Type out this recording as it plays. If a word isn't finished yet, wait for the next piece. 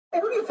Hey,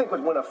 who do you think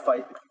would win a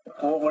fight?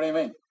 Well, what do you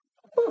mean?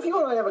 Well, if you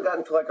and I ever got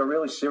into like a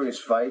really serious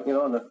fight,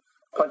 and the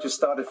punches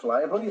started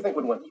flying, who do you think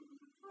would win?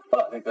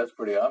 Well, I think that's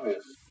pretty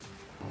obvious.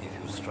 If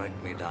you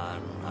strike me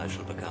down, I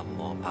shall become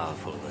more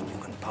powerful than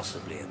you can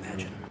possibly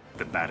imagine.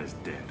 The bat is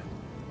dead.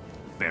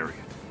 Bury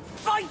it.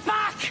 Fight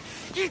back!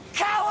 You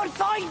coward,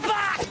 fight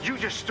back! You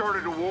just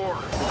started a war.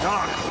 The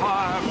dark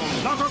fire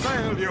will not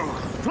avail you.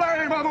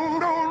 Flame of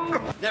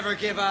Udun! Never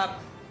give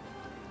up.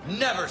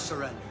 Never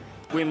surrender.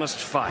 We must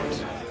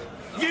fight.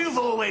 You've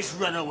always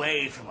run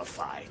away from a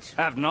fight.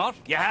 Have not?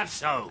 You have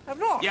so. Have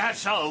not? You have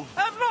so.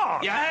 Have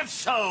not? You have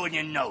so, and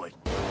you know it.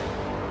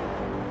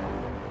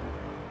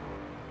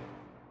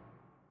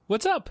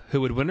 What's up,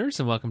 Who Would Winners,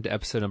 and welcome to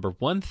episode number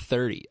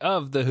 130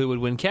 of the Who Would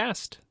Win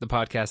cast, the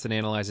podcast that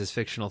analyzes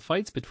fictional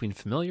fights between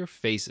familiar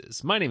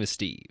faces. My name is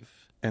Steve.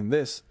 And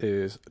this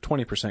is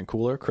 20%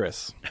 cooler,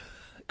 Chris.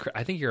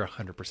 I think you're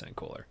 100%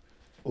 cooler.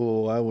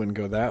 Oh, I wouldn't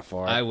go that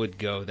far. I would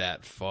go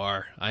that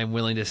far. I'm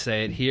willing to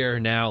say it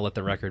here, now, let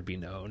the record be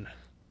known.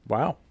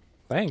 Wow.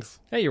 Thanks.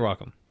 Hey, you're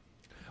welcome.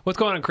 What's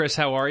going on, Chris?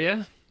 How are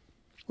you?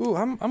 Ooh,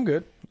 I'm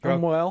good.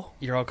 I'm well.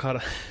 You're all caught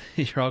up.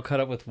 You're all caught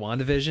up with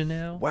WandaVision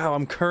now? Wow,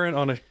 I'm current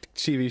on a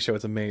TV show.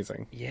 It's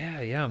amazing.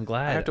 Yeah, I'm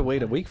glad. I have to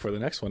wait a week for the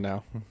next one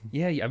now.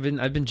 Yeah, I've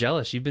been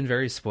jealous. You've been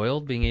very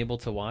spoiled being able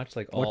to watch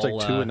all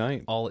 2 a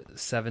night. all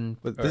 7.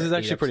 But this is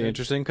actually pretty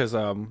interesting because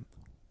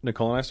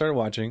Nicole and I started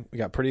watching. We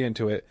got pretty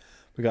into it.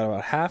 We got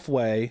about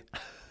halfway,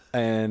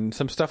 and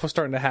some stuff was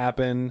starting to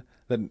happen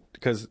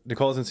because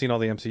Nicole hasn't seen all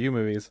the MCU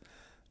movies,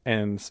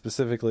 and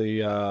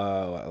specifically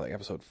like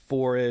episode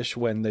 4-ish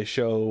when they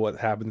show what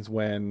happens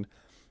when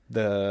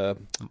the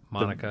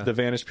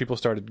vanished people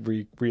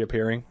started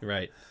reappearing.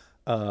 Right.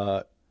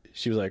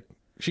 She was like,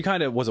 she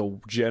kind of was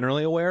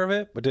generally aware of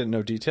it, but didn't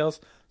know details.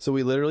 So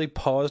we literally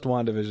paused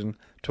WandaVision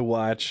to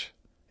watch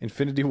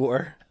Infinity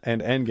War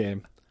and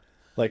Endgame.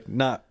 Like,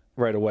 not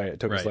right away.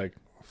 It took us like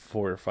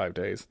 4 or 5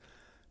 days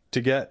to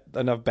get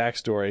enough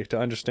backstory to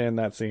understand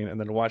that scene and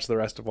then watch the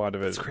rest of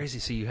WandaVision. It's crazy.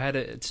 So you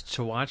had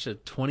to watch a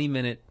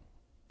 20-minute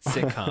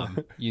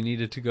sitcom. You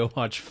needed to go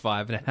watch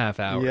 5.5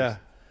 hours. Yeah.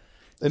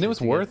 And it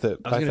was worth it.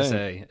 I was going to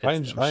say,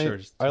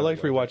 I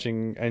liked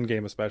rewatching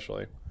Endgame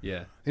especially.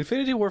 Yeah.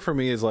 Infinity War for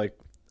me is like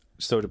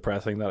so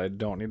depressing that I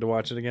don't need to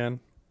watch it again.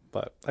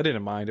 But I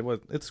didn't mind.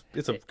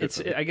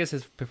 I guess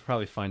it's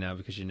probably fine now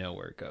because you know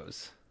where it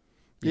goes.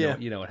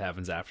 You know what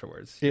happens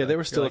afterwards. Yeah, there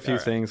were still a few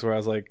things where I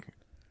was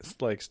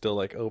like still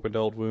opened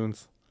old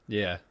wounds.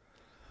 Yeah.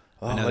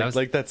 Oh,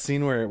 like that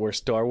scene where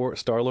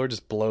Star-Lord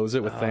just blows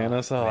it with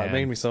Thanos. Oh, it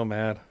made me so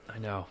mad. I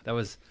know. That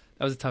was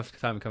a tough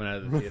time coming out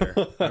of the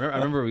theater. I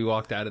remember we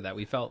walked out of that.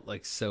 We felt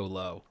like so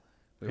low.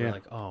 We were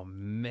like, oh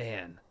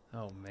man.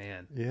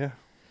 Yeah.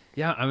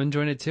 Yeah, I'm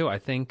enjoying it too. I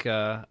think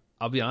I'll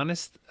be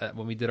honest.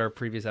 When we did our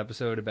previous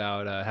episode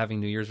about having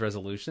New Year's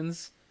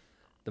resolutions,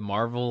 the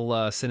Marvel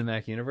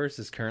Cinematic Universe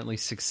is currently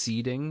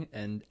succeeding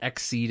and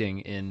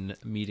exceeding in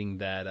meeting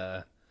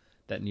that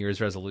New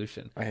Year's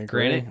resolution. I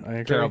agree.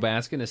 Granted, Carol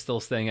Baskin is still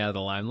staying out of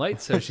the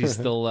limelight, so she's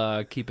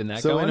still keeping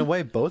that going. going. So in a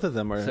way, both of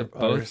them are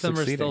are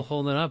still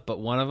holding up, but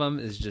one of them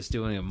is just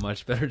doing a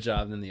much better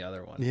job than the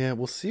other one. Yeah,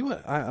 we'll see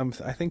what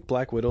I think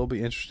Black Widow will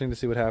be interesting to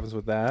see what happens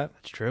with that.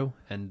 That's true,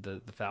 and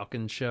the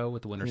Falcon show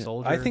with the Winter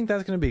Soldier. I think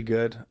that's going to be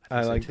good.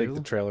 I think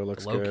the trailer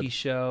looks good. Loki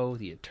show,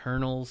 the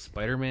Eternals,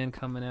 Spider-Man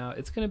coming out.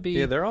 It's going to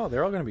be they're all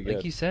going to be good.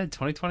 Like you said,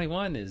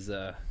 2021 is.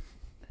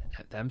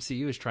 The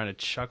MCU is trying to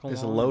chuckle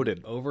along,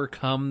 loaded,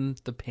 overcome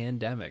the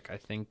pandemic. I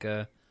think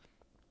they're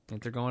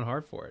going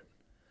hard for it.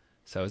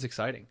 So it's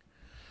exciting.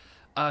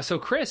 So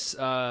Chris,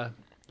 2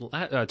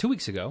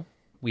 weeks ago,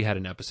 we had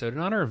an episode in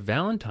honor of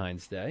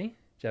Valentine's Day.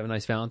 Did you have a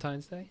nice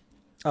Valentine's Day?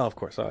 Oh, of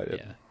course I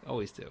did. Yeah,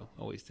 always do.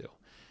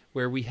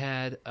 Where we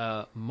had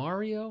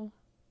Mario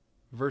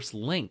versus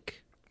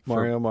Link.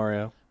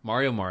 Mario.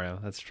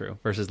 That's true.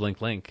 Versus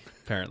Link,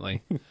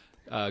 apparently.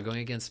 Going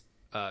against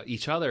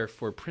each other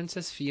for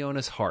Princess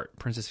Fiona's heart.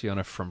 Princess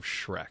Fiona from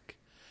Shrek.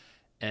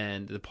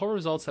 And the poll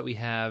results that we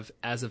have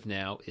as of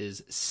now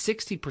is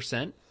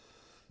 60%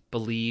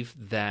 believe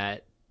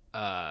that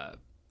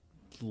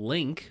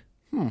Link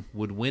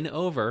would win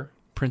over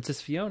Princess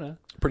Fiona.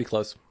 Pretty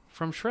close.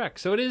 From Shrek.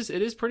 So it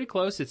is pretty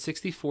close. It's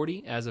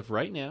 60-40 as of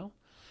right now.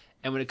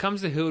 And when it comes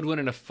to who would win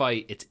in a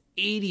fight, it's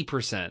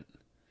 80%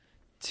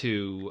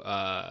 to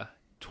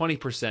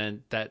 20%,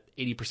 that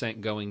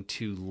 80% going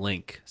to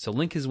Link. So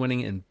Link is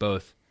winning in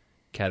both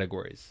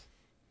categories.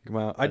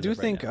 Well, I do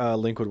think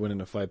Link would win in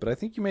a fight, but I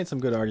think you made some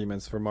good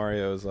arguments for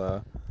Mario's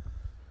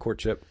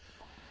courtship.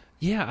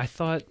 Yeah, I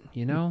thought,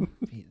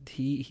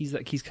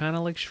 he's kind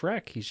of like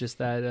Shrek. He's just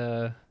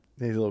that...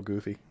 he's a little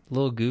goofy.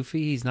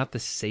 He's not the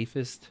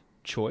safest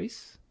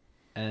choice.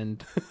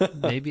 And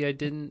maybe I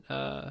didn't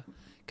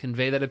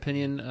convey that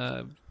opinion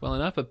well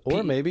enough.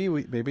 But maybe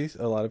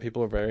a lot of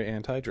people are very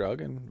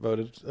anti-drug and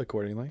voted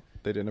accordingly.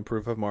 They didn't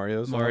approve of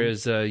Mario's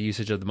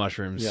usage of the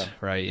mushrooms. Yeah.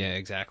 Right. Yeah,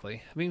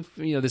 exactly. I mean,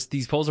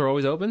 these polls are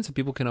always open, so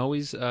people can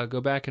always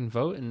go back and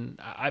vote. And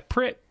I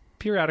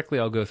periodically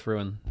I'll go through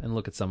and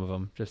look at some of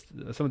them, just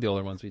some of the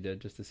older ones we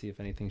did, just to see if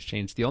anything's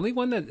changed. The only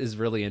one that is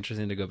really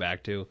interesting to go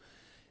back to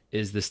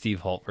is the Steve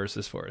Holt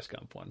versus Forrest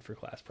Gump one for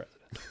class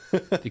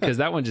president, because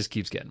that one just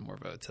keeps getting more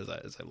votes as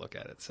I look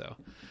at it.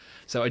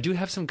 So I do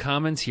have some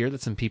comments here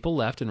that some people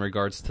left in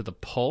regards to the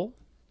poll.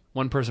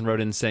 One person wrote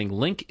in saying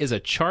Link is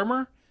a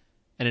charmer,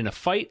 and in a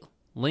fight,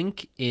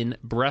 Link in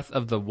Breath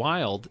of the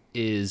Wild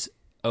is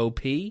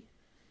OP.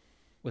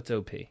 What's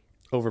OP?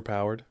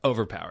 Overpowered.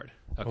 Overpowered.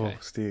 Okay. Oh,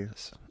 Steve,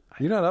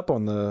 you're not up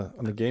on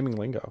the gaming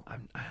lingo.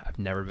 I've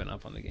never been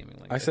up on the gaming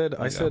lingo.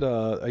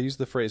 I used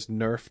the phrase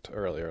nerfed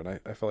earlier, and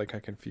I felt like I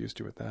confused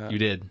you with that. You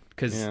did,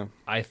 because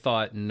I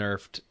thought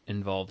nerfed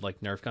involved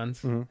like Nerf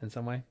guns in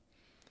some way,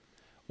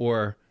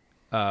 or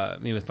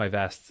with my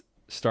vast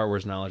Star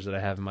Wars knowledge that I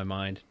have in my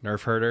mind,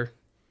 Nerf herder.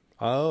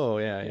 Oh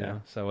yeah. You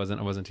know, so I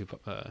wasn't too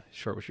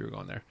sure what you were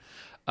going there.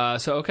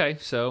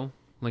 So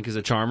Link is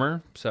a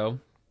charmer, so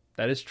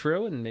that is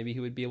true, and maybe he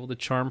would be able to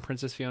charm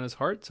Princess Fiona's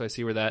heart. So I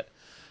see where that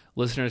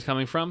listener is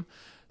coming from.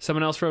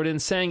 Someone else wrote in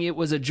saying it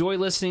was a joy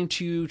listening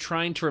to you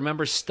trying to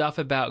remember stuff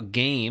about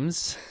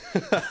games.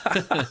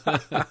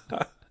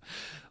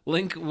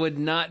 Link would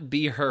not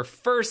be her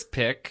first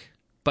pick,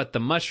 but the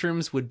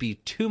mushrooms would be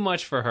too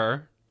much for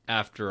her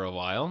after a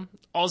while.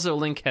 Also,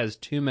 Link has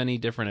too many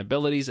different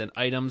abilities and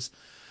items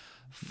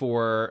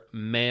for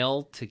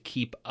Mail to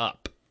keep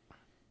up.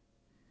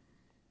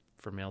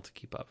 I'm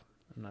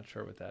not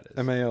sure what that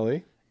is.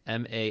 MALE?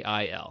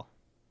 MAIL.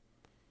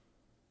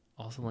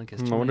 Also, Link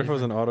has. I wonder if it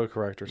was an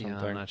autocorrect or something.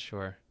 Yeah, I'm not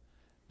sure.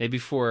 Maybe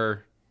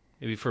for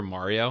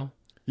Mario.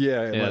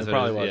 Yeah, it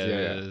probably was.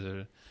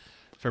 Yeah.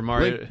 For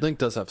Mario, Link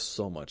does have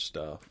so much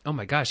stuff. Oh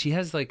my gosh, he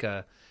has like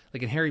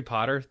in Harry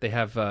Potter, they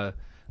have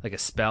like a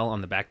spell on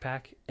the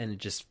backpack, and it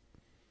just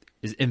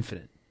is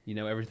infinite. You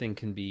know, everything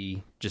can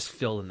be just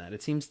filled in that.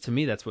 It seems to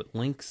me that's what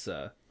Link's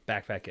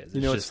backpack is.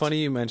 It's funny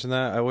you mentioned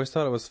that. I always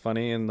thought it was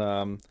funny in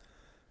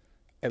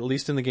at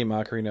least in the game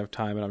Ocarina of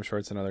Time, and I'm sure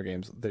it's in other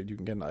games, that you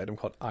can get an item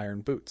called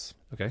Iron Boots.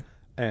 Okay.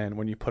 And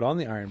when you put on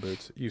the Iron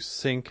Boots, you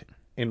sink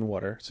in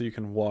water so you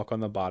can walk on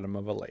the bottom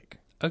of a lake.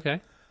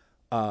 Okay.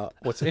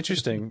 What's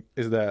interesting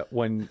is that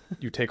when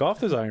you take off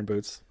those Iron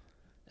Boots,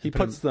 he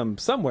puts them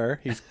somewhere.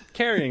 He's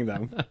carrying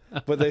them,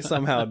 but they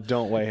somehow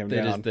don't weigh him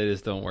down. They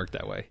just don't work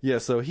that way. Yeah,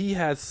 so he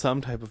has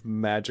some type of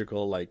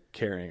magical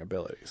carrying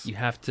abilities. You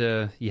have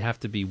to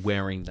be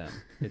wearing them,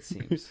 it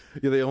seems.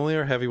 Yeah, they only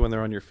are heavy when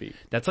they're on your feet.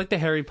 That's like the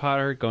Harry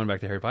Potter, going back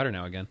to Harry Potter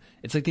now again.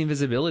 It's like the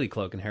invisibility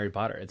cloak in Harry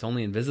Potter. It's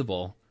only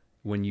invisible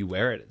when you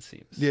wear it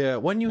seems. Yeah,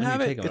 when you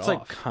have it, it's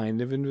off.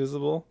 kind of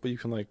invisible, but you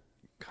can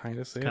kind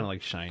of see it. Kind of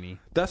like shiny.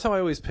 That's how I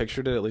always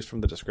pictured it, at least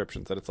from the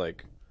descriptions, that it's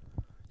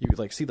you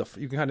could see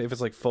you can kind of,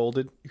 if it's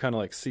folded, you kind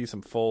of see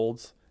some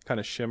folds, kind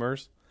of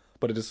shimmers,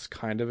 but it is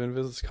kind of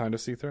invisible, it's kind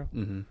of see-through.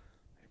 Mm-hmm.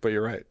 But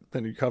you're right.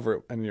 Then you cover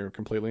it and you're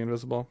completely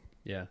invisible.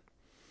 Yeah.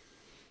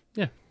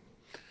 Yeah.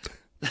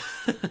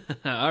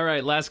 All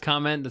right. Last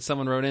comment that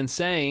someone wrote in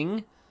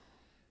saying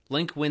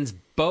Link wins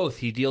both.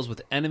 He deals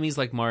with enemies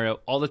like Mario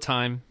all the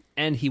time,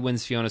 and he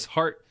wins Fiona's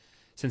heart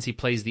since he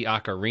plays the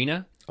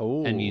ocarina.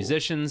 Oh. And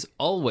musicians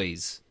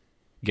always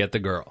get the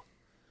girl.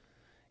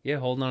 Yeah,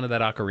 holding on to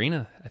that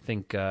ocarina, I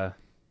think,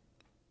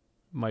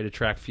 might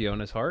attract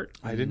Fiona's heart.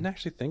 I didn't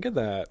actually think of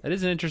that. That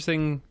is an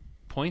interesting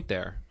point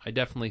there. I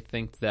definitely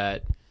think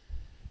that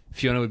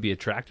Fiona would be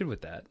attracted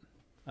with that.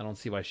 I don't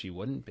see why she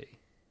wouldn't be.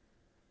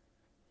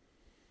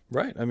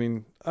 Right. I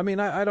mean,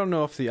 I don't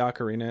know if the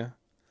ocarina.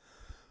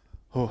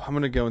 Oh, I'm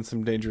going to go in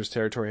some dangerous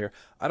territory here.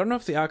 I don't know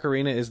if the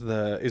ocarina is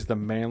the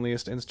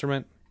manliest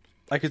instrument.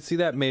 I could see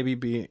that maybe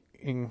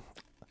being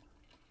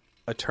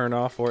a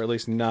turnoff, or at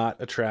least not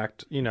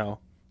attract,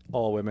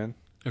 all women.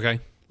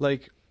 Okay.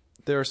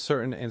 There are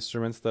certain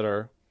instruments that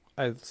are,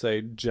 I'd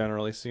say,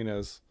 generally seen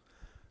as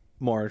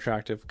more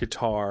attractive.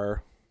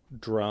 Guitar,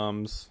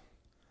 drums.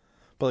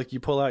 But you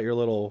pull out your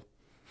little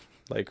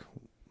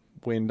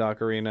wind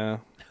ocarina.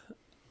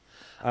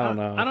 I don't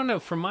know. I don't know.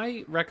 From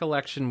my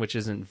recollection, which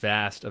isn't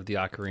vast, of the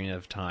Ocarina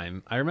of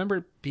Time, I remember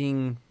it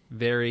being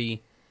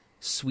very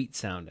sweet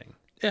sounding.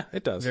 Yeah,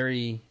 it does.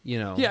 Very,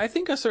 Yeah, I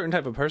think a certain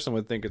type of person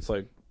would think it's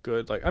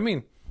good.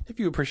 If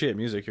you appreciate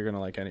music, you're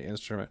gonna like any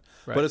instrument.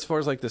 Right. But as far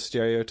as the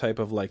stereotype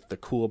of the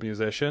cool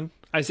musician,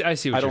 I see what you're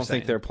saying. I don't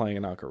think they're playing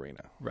an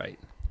ocarina. Right.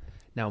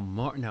 Now,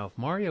 if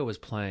Mario was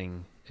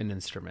playing an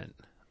instrument,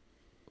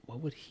 what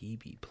would he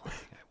be playing?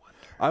 I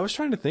wonder. I was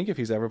trying to think if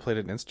he's ever played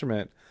an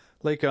instrument.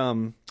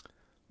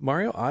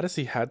 Mario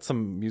Odyssey had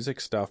some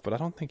music stuff, but I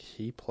don't think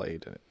he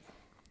played it.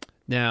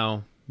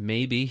 Now,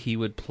 maybe he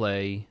would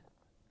play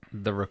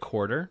the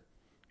recorder,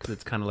 because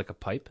it's kind of like a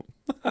pipe.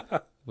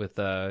 With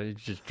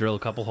just drill a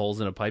couple holes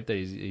in a pipe that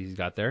he's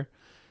got there.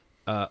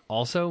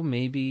 Also,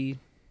 maybe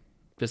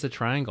just a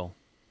triangle.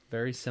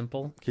 Very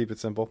simple. Keep it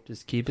simple.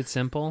 Just keep it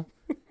simple.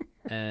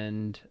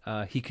 And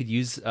he could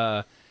use...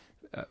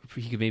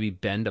 he could maybe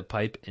bend a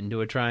pipe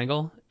into a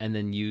triangle and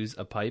then use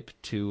a pipe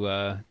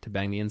to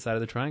bang the inside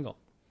of the triangle.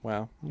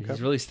 Wow. Okay.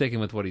 He's really sticking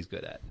with what he's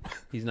good at.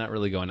 He's not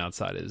really going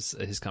outside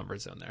his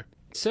comfort zone there.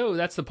 So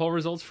that's the poll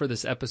results for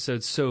this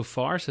episode so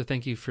far. So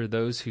thank you for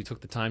those who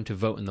took the time to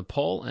vote in the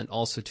poll, and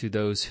also to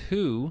those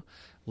who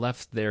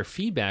left their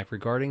feedback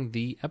regarding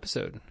the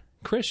episode.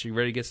 Chris, you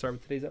ready to get started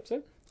with today's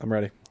episode? I'm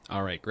ready.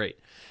 All right, great.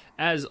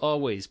 As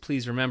always,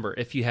 please remember,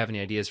 if you have any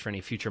ideas for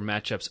any future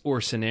matchups or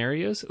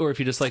scenarios, or if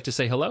you just like to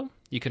say hello,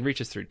 you can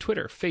reach us through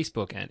Twitter,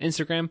 Facebook, and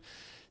Instagram.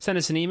 Send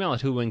us an email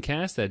at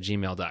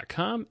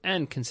whowouldwincast@gmail.com,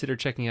 and consider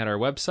checking out our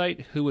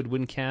website,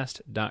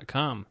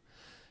 whowouldwincast.com.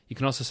 You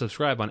can also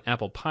subscribe on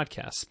Apple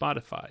Podcasts,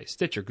 Spotify,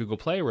 Stitcher, Google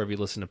Play, wherever you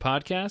listen to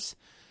podcasts.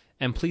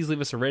 And please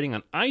leave us a rating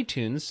on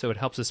iTunes so it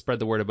helps us spread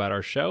the word about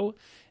our show,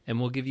 and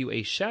we'll give you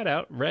a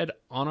shout-out read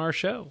on our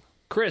show.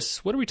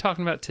 Chris, what are we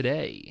talking about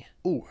today?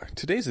 Ooh,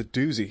 today's a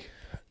doozy.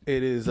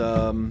 It is,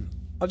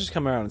 I'll just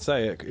come around and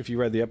say it. If you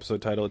read the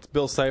episode title, it's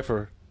Bill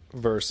Cipher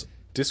versus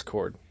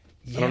Discord.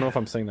 Yeah. I don't know if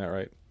I'm saying that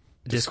right.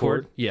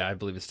 Discord? Yeah, I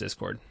believe it's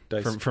Discord.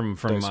 From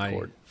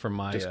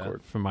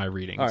my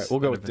readings. All right, we'll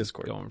go that with have been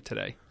Discord going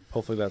today.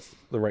 Hopefully that's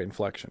the right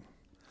inflection.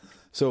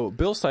 So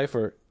Bill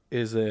Cipher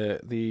is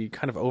the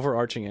kind of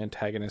overarching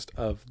antagonist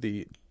of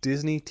the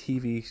Disney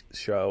TV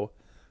show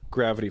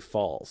Gravity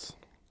Falls.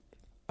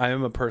 I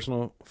am a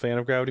personal fan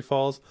of Gravity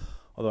Falls,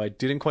 although I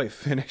didn't quite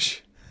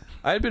finish.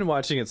 I had been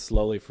watching it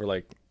slowly for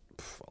like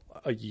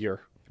a year.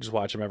 Just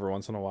watch them every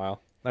once in a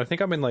while. I think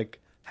I'm in like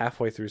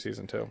halfway through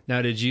season 2.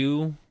 Now, did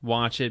you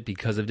watch it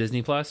because of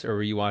Disney Plus, or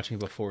were you watching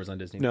it before it was on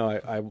Disney? No,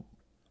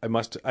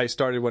 I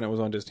started when it was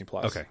on Disney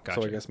Plus. Okay,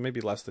 gotcha. So I guess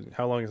maybe less than...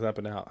 How long has that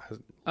been out?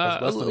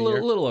 A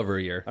little over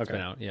a year. It's Okay.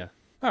 been out, yeah.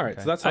 All right,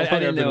 Okay. so that's how long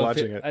I've been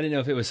watching it. I didn't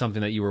know if it was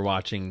something that you were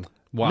watching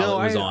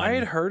while it was on. I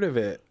had heard of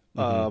it,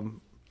 but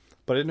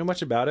I didn't know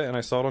much about it, and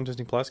I saw it on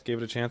Disney Plus, gave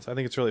it a chance. I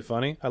think it's really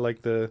funny. I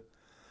think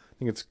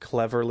it's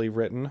cleverly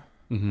written.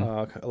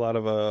 A lot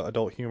of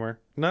adult humor.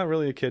 Not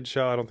really a kid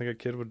show. I don't think a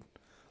kid would...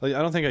 I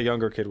don't think a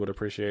younger kid would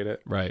appreciate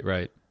it.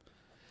 Right.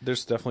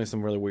 There's definitely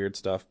some really weird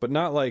stuff, but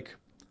not like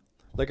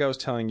I was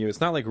telling you,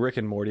 it's not like Rick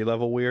and Morty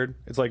level weird.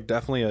 It's like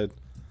definitely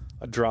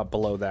a drop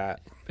below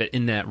that. But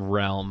in that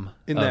realm.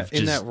 In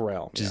that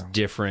realm. Just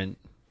different,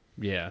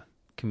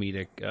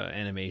 comedic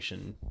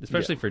animation,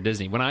 especially for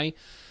Disney.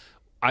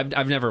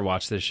 I've never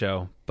watched this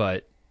show,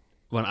 but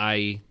when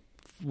I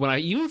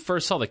even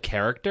first saw the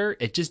character,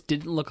 it just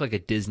didn't look like a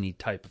Disney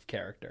type of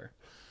character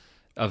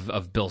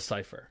of Bill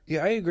Cipher.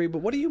 Yeah, I agree, but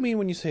what do you mean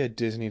when you say a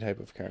Disney type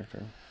of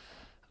character?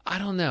 I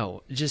don't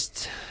know.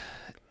 Just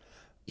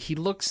he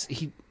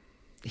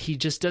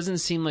just doesn't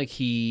seem like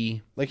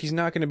he... Like, he's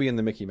not going to be in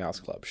the Mickey Mouse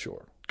Club,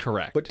 sure.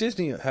 Correct. But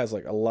Disney has,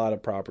 like, a lot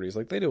of properties.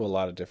 Like, they do a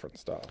lot of different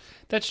stuff.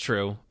 That's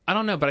true. I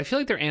don't know, but I feel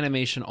like their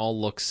animation all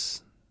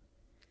looks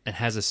and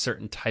has a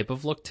certain type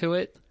of look to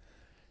it.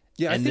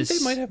 Yeah, And I think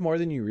they might have more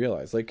than you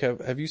realize. Like,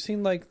 have you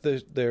seen, like,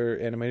 their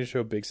animated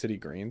show Big City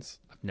Greens?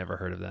 I've never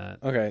heard of that.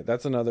 Okay,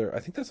 that's another... I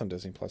think that's on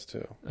Disney Plus,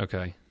 too.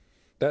 Okay.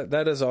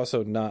 That is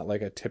also not,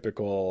 like, a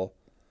typical,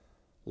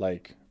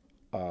 like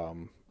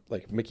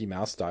Mickey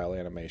Mouse style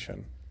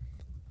animation.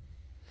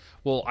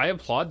 Well, I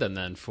applaud them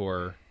then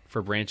for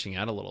branching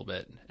out a little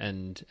bit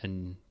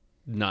and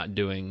not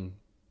doing,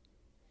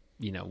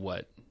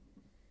 what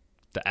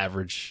the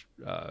average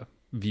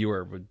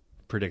viewer would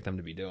predict them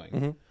to be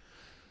doing.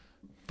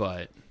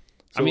 But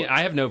I mean,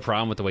 I have no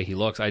problem with the way he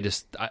looks.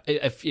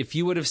 If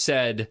you would have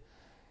said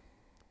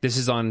this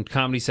is on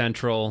Comedy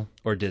Central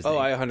or Disney,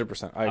 I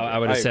 100%. I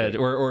would have said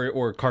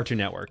or Cartoon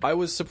Network. I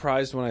was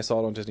surprised when I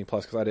saw it on Disney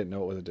Plus because I didn't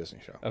know it was a Disney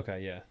show.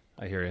 Okay, yeah,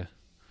 I hear you.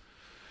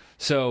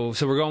 So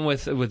we're going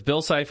with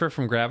Bill Cipher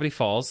from Gravity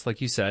Falls,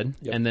 like you said,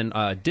 and then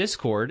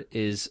Discord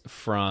is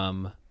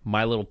from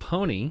My Little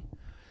Pony,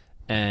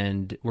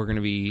 and we're going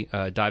to be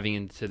diving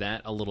into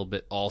that a little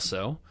bit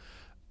also.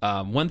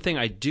 One thing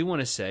I do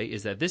want to say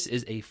is that this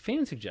is a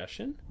fan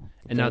suggestion,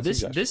 and now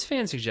this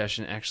fan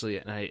suggestion actually,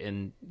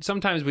 and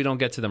sometimes we don't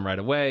get to them right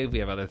away. We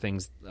have other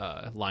things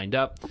lined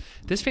up.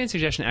 This fan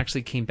suggestion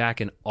actually came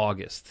back in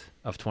August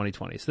of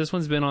 2020, so this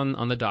one's been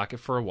on the docket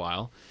for a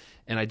while.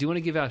 And I do want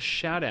to give a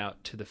shout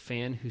out to the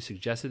fan who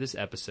suggested this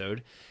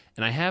episode.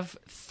 And I have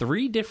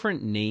 3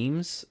 different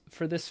names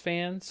for this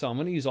fan, so I'm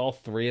going to use all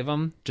 3 of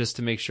them just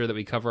to make sure that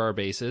we cover our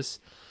bases.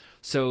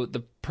 So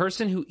the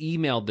person who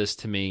emailed this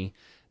to me,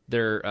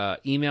 their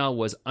email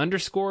was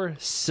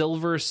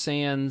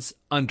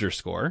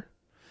 _SilverSands_.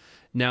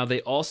 Now,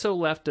 they also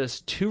left us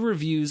 2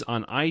 reviews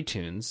on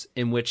iTunes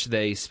in which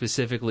they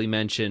specifically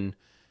mention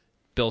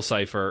Bill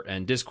Cipher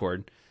and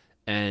Discord.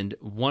 And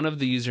one of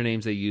the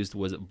usernames they used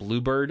was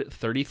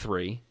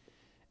Bluebird33,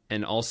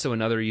 and also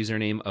another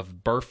username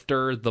of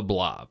Burfter the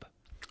Blob.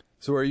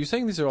 So are you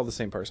saying these are all the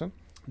same person?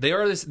 They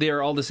are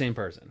all the same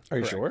person. Are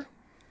you sure?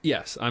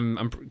 Yes,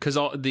 I'm because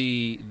all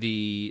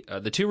the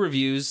 2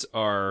 reviews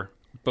are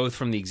both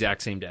from the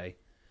exact same day,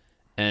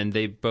 and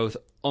they both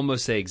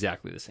almost say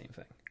exactly the same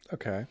thing.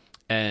 Okay.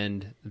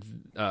 And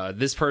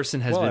this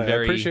person has been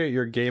very... I appreciate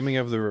your gaming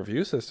of the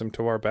review system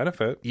to our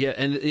benefit. Yeah,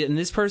 and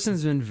this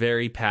person's been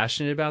very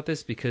passionate about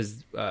this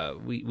because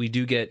we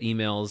do get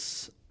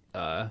emails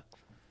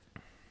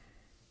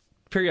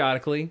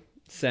periodically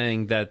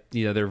saying that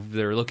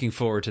they're looking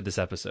forward to this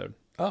episode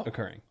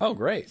occurring. Oh,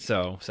 great.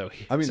 So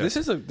I mean, this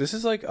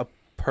is like a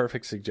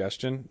perfect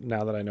suggestion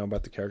now that I know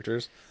about the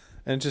characters.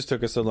 And it just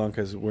took us so long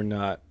because we're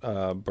not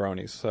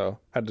bronies, so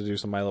had to do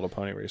some My Little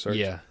Pony research.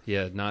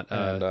 Yeah, not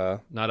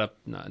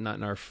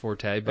in our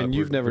forte. But and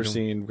you've never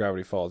seen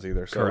Gravity Falls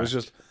either, so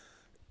Correct.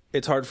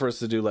 it's hard for us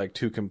to do like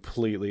two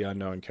completely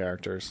unknown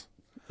characters.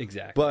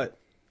 Exactly. But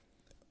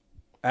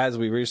as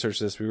we researched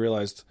this, we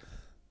realized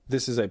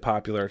this is a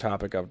popular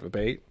topic of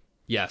debate.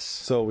 Yes.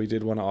 So we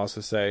did want to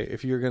also say,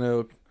 if you're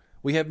gonna,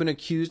 we have been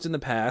accused in the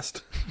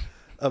past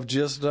of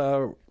just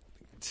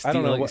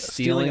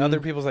stealing other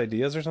people's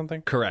ideas or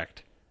something.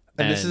 Correct.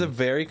 And this is a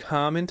very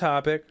common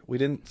topic.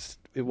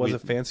 It was a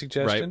fan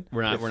suggestion.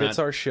 Right. It fits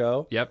our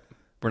show. Yep.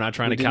 We're not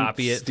trying to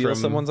copy it. Steal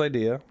someone's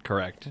idea.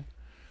 Correct.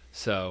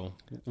 So,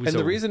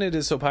 the reason it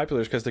is so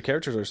popular is because the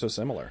characters are so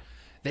similar.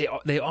 They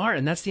are,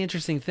 and that's the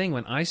interesting thing.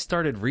 When I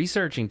started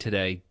researching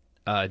today,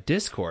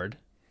 Discord,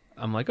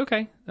 I'm like,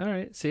 okay, all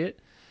right, see it.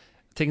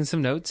 Taking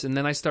some notes, and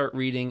then I start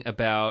reading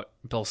about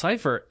Bill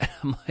Cipher, and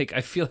I'm like,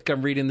 I feel like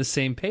I'm reading the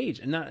same page,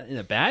 and not in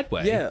a bad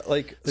way. Yeah,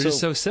 like they're just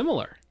so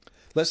similar.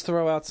 Let's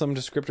throw out some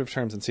descriptive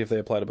terms and see if they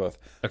apply to both.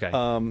 Okay.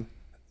 I'm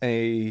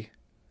going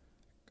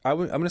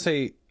to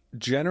say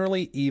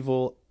generally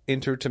evil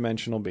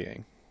interdimensional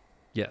being.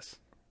 Yes.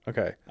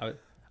 Okay. I would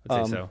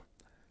say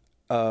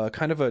so.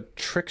 Kind of a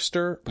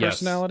trickster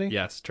personality.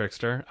 Yes,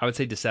 trickster. I would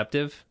say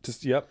deceptive.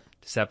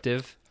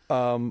 Deceptive.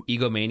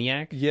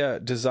 Egomaniac. Yeah,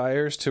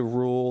 desires to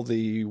rule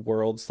the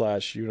world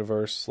 /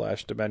 universe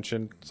 /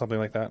 dimension, something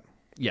like that.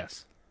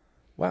 Yes.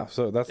 Wow,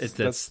 so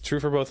that's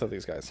true for both of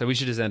these guys. So we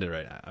should just end it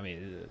right now. I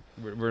mean,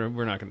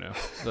 we're not going to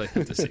really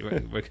have to see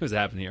what's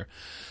happening here.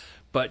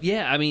 But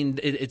yeah, I mean,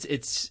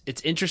 it's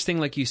interesting,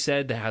 like you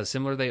said, how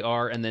similar they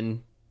are, and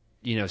then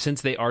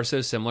since they are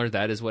so similar,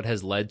 that is what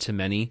has led to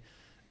many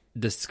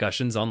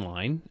discussions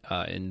online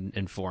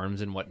in forums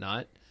and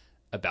whatnot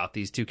about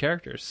these two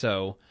characters.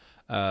 So,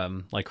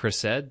 like Chris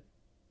said,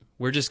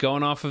 we're just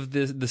going off of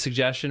the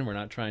suggestion. We're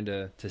not trying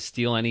to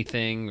steal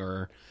anything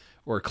or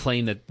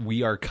claim that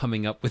we are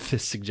coming up with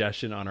this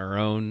suggestion on our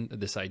own,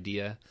 this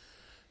idea.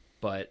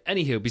 But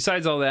anywho,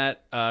 besides all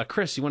that,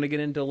 Chris, you want to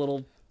get into a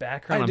little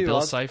background on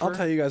Bill Cipher? I'll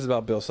tell you guys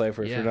about Bill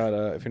Cipher if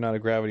you're not a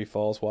Gravity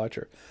Falls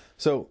watcher.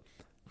 So,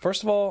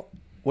 first of all,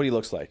 what he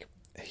looks like.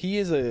 He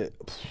is in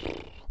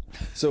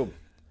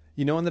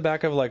the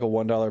back of like a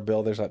 $1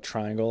 bill, there's that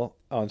triangle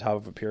on top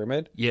of a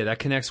pyramid. Yeah, that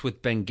connects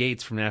with Ben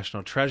Gates from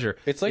National Treasure.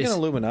 It's like an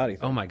Illuminati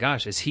thing. Oh my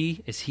gosh, is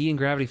he in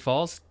Gravity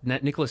Falls?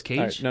 Nicolas Cage?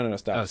 Right, no,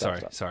 stop. Oh,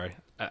 stop. sorry.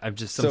 I'm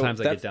just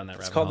sometimes I get down that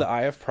rabbit hole. It's called the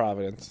Eye of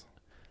Providence,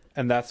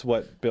 and that's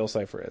what Bill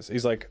Cipher is.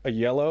 He's like a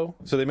yellow.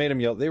 So they made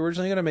him yellow. They were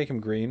originally going to make him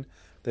green.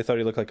 They thought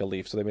he looked like a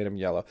leaf, so they made him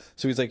yellow.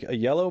 So he's like a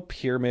yellow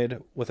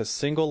pyramid with a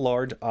single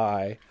large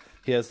eye.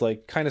 He has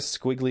like kind of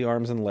squiggly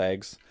arms and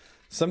legs.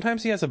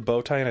 Sometimes he has a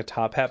bow tie and a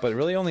top hat, but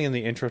really only in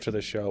the intro to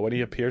the show. When he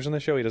appears in the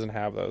show, he doesn't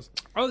have those.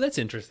 Oh, that's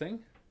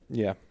interesting.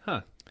 Yeah.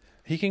 Huh.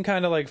 He can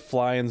kind of like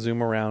fly and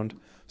zoom around.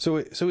 So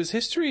his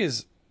history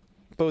is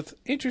both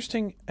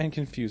interesting and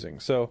confusing.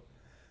 So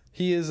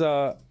he is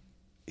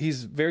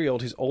he's very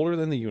old. He's older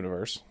than the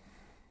universe.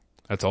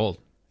 That's old.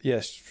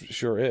 Yes,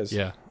 sure is.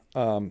 Yeah.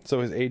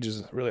 So his age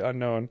is really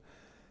unknown.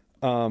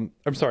 I'm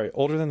sorry,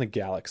 older than the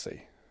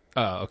galaxy.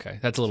 Oh, okay.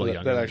 That's a little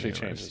younger. That actually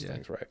changes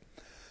things, right?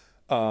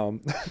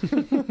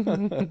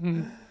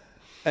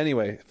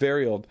 Anyway,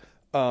 very old.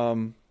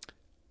 Born.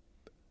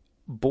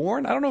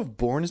 I don't know if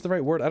 "born" is the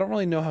right word. I don't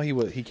really know how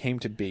he came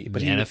to be,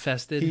 but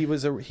manifested.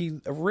 He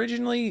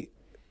originally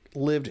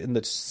lived in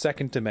the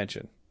second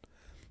dimension,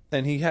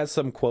 and he has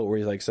some quote where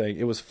he's like saying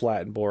it was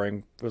flat and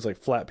boring. It was like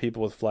flat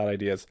people with flat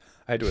ideas.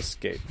 I had to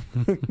escape.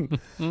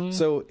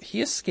 So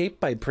he escaped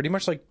by pretty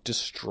much like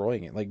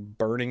destroying it, like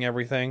burning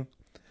everything.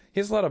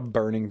 He has a lot of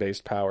burning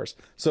based powers.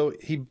 So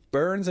he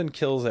burns and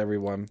kills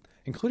everyone,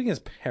 including his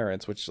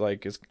parents, which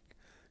like is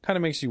kind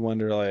of makes you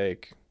wonder,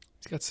 like,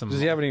 he's got some. Does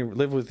he have any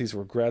live with these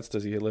regrets?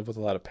 Does he live with a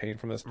lot of pain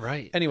from this?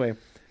 Right. Anyway,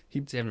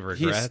 he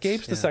regrets?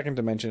 escapes the second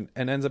dimension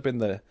and ends up in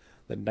the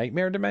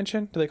nightmare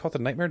dimension. Do they call it the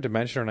nightmare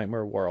dimension or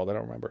nightmare world? I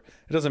don't remember.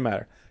 It doesn't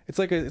matter. It's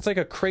like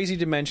a crazy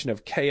dimension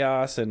of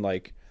chaos, and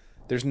like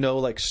there's no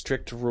like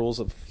strict rules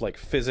of like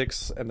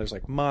physics, and there's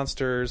like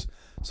monsters.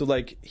 So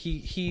like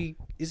he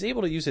is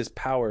able to use his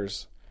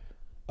powers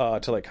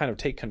to like kind of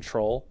take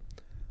control,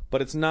 but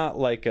it's not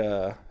like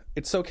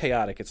it's so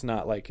chaotic. It's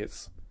not like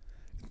it's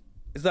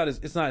not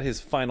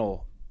his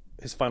final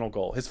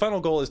goal. His final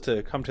goal is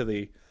to come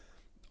to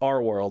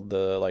our world,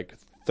 the like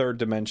third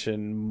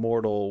dimension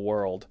mortal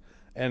world,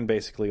 and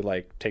basically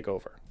like take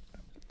over.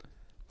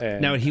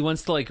 And now he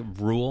wants to like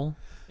rule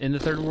in the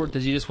third world.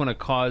 Does he just want to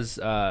cause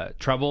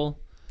trouble?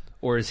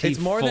 Or is he It's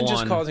more than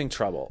just on... causing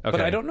trouble. Okay.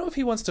 But I don't know if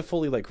he wants to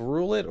fully like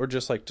rule it or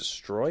just like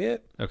destroy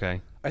it.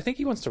 Okay. I think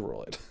he wants to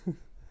rule it.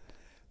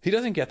 He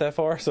doesn't get that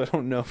far, so I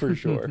don't know for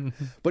sure.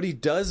 But he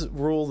does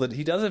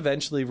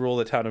eventually rule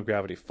the town of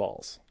Gravity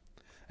Falls.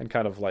 And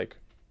kind of like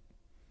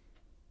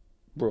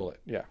rule it,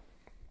 yeah.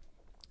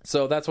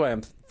 So that's why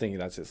I'm thinking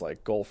that's his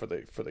like goal for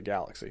the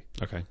galaxy.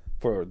 Okay.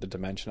 for the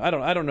dimension. I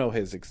don't know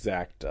his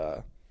exact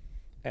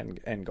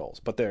end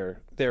goals, but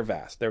they're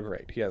vast. They're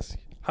great. He has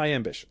high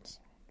ambitions.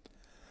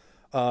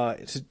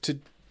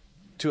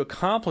 To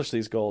accomplish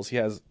these goals, he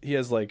has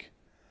like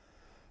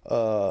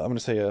I'm going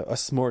to say a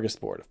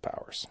smorgasbord of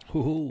powers.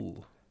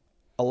 Ooh.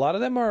 A lot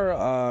of them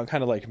are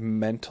kind of like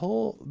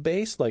mental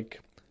based,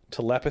 like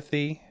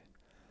telepathy.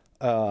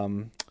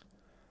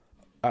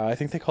 I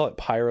think they call it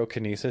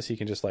pyrokinesis. He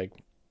can just like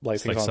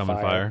light things on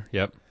summon fire.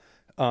 Yep.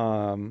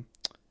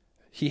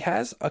 He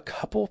has a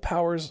couple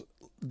powers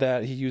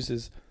that he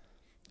uses.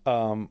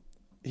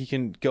 He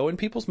can go in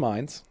people's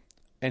minds,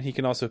 and he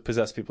can also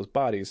possess people's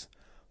bodies.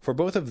 For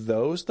both of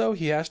those, though,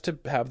 he has to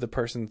have the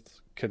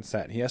person's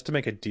consent. He has to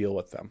make a deal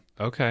with them.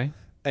 Okay.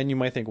 And you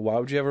might think, why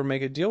would you ever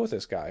make a deal with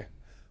this guy?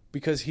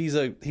 Because he's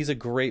a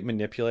great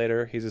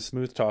manipulator. He's a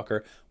smooth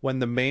talker. When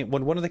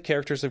one of the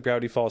characters of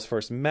Gravity Falls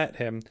first met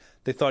him,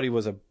 they thought he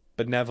was a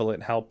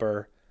benevolent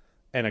helper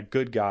and a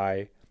good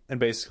guy, and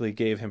basically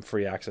gave him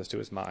free access to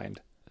his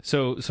mind.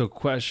 So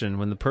question,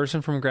 when the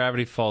person from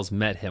Gravity Falls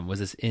met him, was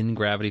this in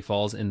Gravity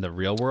Falls in the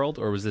real world,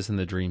 or was this in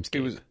the dreamscape?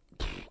 It was,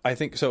 I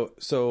think so.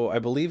 So I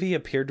believe he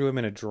appeared to him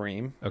in a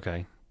dream.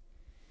 Okay.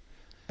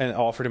 And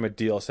offered him a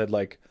deal, said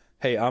like,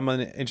 hey, I'm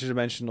an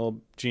interdimensional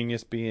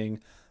genius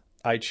being.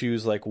 I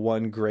choose like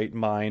one great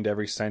mind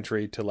every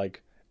century to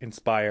like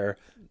inspire.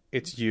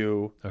 It's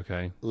you.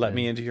 Okay. Let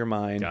me into your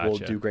mind. Gotcha. We'll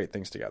do great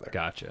things together.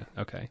 Gotcha.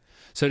 Okay.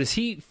 So does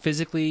he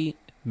physically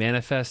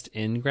manifest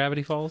in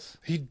Gravity Falls?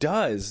 He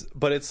does,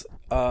 but it's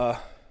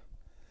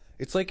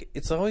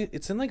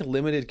in like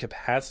limited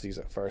capacities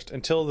at first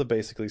until the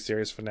basically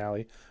series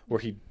finale where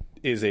he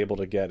is able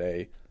to get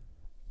a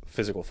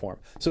physical form.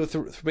 So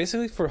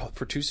basically for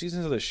 2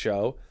 seasons of the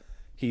show,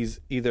 he's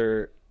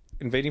either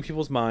invading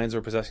people's minds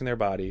or possessing their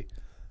body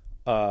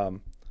to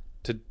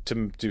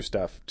do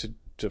stuff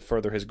to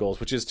further his goals,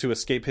 which is to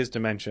escape his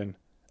dimension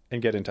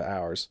and get into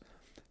ours.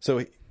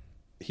 So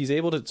he's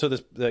able to. So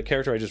the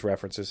character I just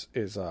referenced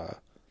is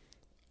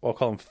I'll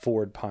call him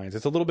Ford Pines.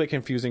 It's a little bit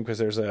confusing because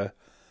there's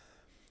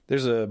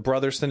a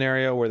brother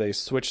scenario where they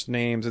switch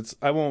names.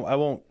 I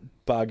won't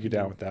bog you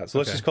down with that. So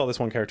let's just call this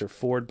one character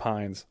Ford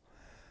Pines,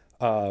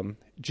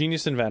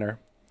 genius inventor,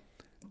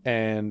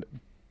 and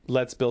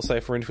lets Bill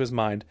Cipher into his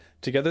mind.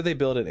 Together they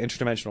build an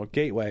interdimensional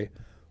gateway,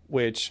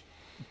 which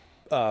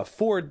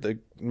Ford, the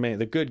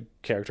good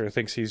character,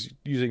 thinks he's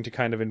using to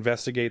kind of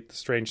investigate the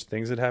strange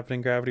things that happen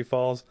in Gravity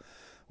Falls,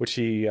 which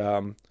he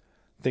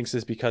thinks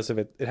is because of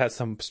it has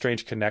some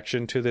strange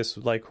connection to this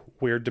like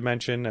weird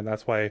dimension, and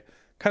that's why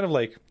kind of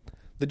like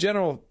the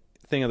general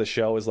thing of the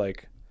show is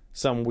like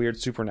some weird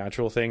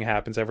supernatural thing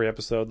happens every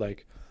episode,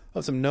 like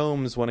some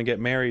gnomes want to get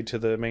married to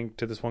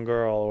this one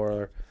girl,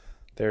 or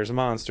there's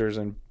monsters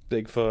and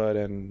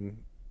Bigfoot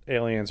and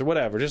aliens or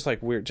whatever, just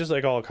like weird, just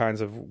like all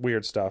kinds of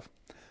weird stuff.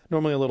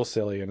 Normally a little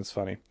silly, and it's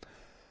funny.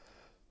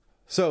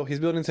 So he's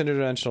building this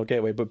interdimensional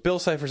gateway, but Bill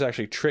Cipher's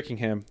actually tricking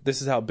him.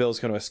 This is how Bill's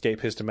going to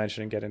escape his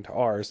dimension and get into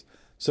ours.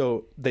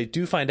 So they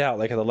do find out,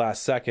 like at the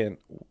last second,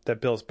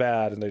 that Bill's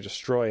bad, and they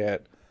destroy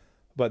it.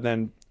 But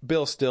then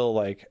Bill still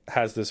like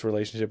has this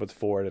relationship with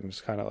Ford, and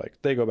it's kind of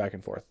like they go back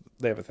and forth.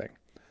 They have a thing.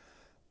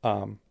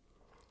 And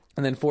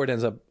then Ford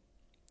ends up,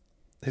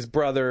 his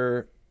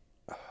brother.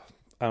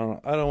 I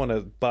don't want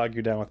to bog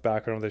you down with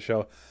background of the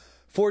show.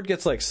 Ford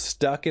gets like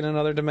stuck in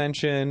another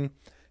dimension.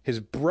 His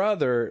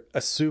brother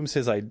assumes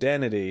his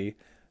identity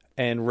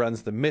and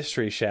runs the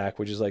Mystery Shack,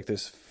 which is like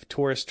this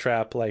tourist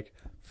trap, like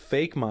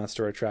fake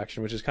monster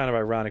attraction, which is kind of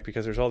ironic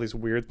because there's all these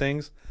weird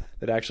things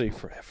that actually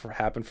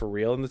happen for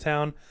real in the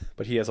town,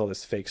 but he has all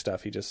this fake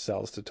stuff he just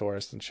sells to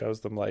tourists and shows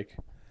them. Like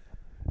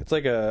it's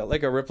like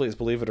a Ripley's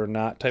Believe It or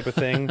Not type of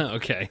thing.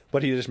 Okay,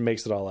 but he just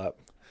makes it all up.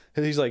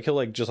 He'll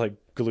just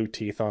glue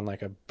teeth on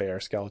like a bear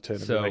skeleton.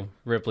 And so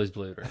Ripley's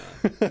Believe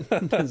It or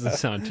Not doesn't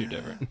sound too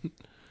different.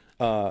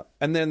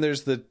 And then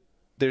there's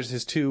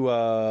his two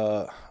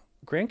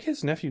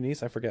grandkids, nephew,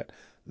 niece, I forget.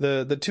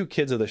 The 2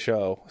 kids of the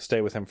show stay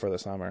with him for the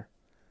summer,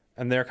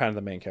 and they're kind of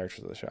the main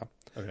characters of the show.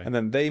 Okay. And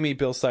then they meet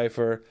Bill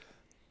Cipher,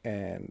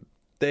 and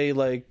they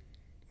like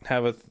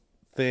have a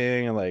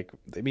thing, and like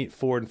they meet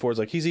Ford, and Ford's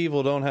like, he's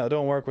evil,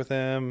 don't work with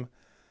him.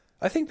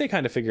 I think they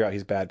kind of figure out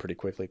he's bad pretty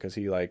quickly because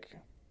he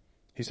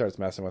starts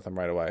messing with him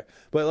right away.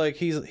 But like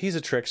he's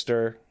a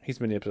trickster, he's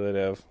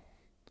manipulative.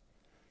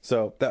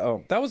 So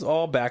that was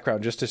all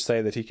background just to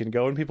say that he can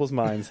go in people's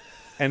minds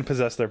and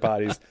possess their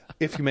bodies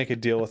if you make a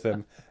deal with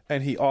him.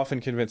 And he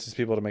often convinces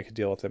people to make a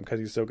deal with him because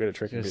he's so good at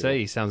tricking people.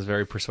 He sounds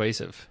very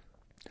persuasive.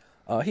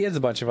 He has a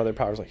bunch of other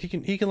powers. Like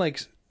he can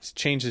like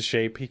change his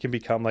shape. He can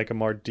become like a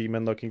more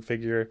demon looking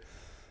figure.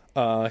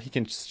 He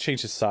can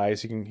change his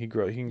size. He can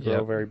grow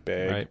very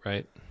big.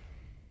 Right.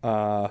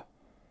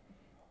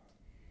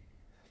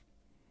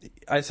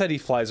 I said he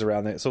flies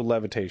around. So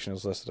levitation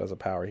is listed as a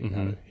power. He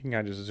can kind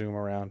of just zoom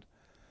around.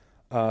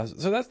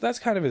 So that's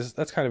kind of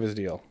his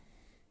deal.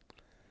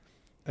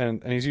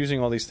 And he's using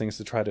all these things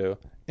to try to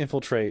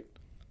infiltrate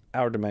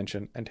our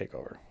dimension and take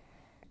over.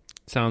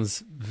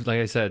 Sounds, like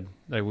I said,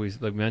 like we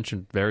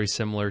mentioned, very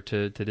similar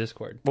to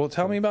Discord. Well,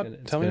 tell me about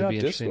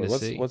interesting Discord. to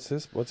see.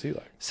 What's he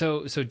like?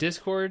 So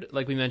Discord,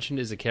 like we mentioned,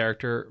 is a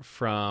character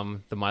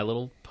from the My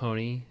Little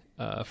Pony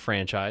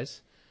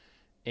franchise,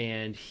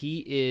 and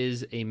he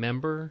is a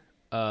member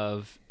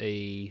of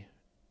a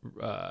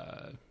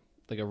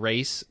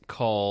race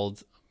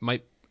called,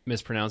 might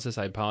mispronounce this,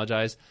 I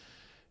apologize,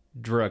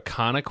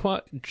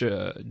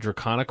 Draconiquas,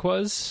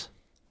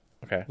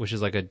 Okay. which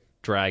is like a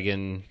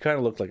dragon. He kind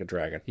of looked like a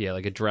dragon. Yeah,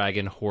 like a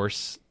dragon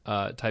horse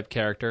type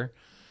character.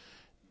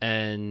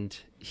 And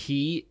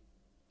he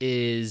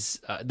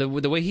is the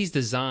way he's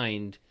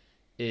designed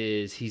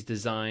is he's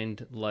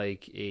designed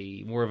like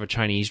a more of a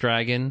Chinese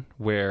dragon,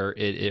 where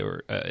it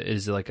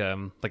is like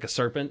a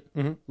serpent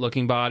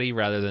looking body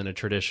rather than a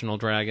traditional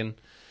dragon.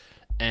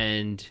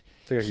 And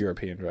It's like a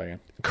European dragon.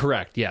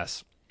 correct,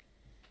 yes.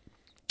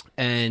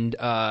 And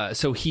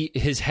so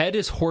his head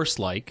is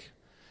horse-like,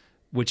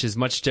 which is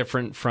much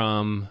different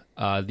from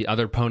the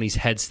other ponies'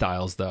 head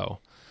styles, though.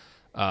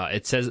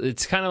 It says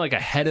it's kind of like a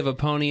head of a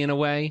pony in a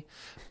way,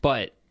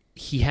 but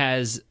he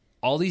has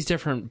all these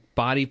different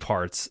body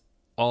parts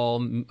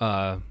all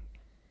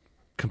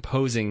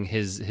composing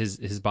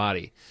his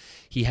body.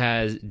 He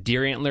has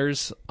deer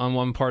antlers on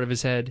one part of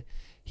his head.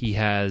 He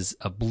has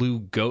a blue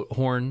goat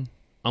horn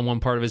on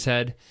one part of his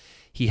head.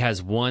 He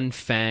has one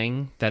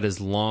fang that is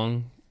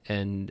long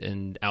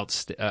and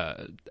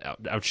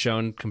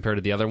outshone compared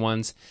to the other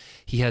ones.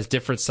 He has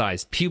different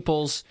sized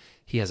pupils.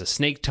 He has a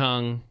snake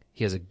tongue.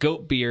 He has a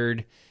goat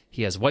beard.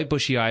 He has white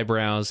bushy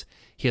eyebrows.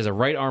 He has a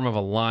right arm of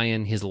a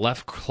lion. His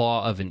left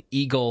claw of an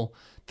eagle,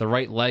 the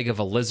right leg of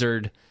a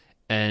lizard,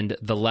 and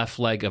the left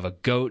leg of a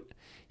goat.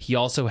 He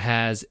also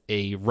has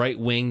a right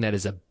wing that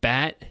is a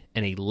bat,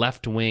 and a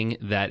left wing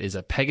that is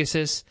a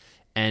pegasus,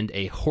 and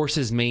a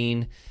horse's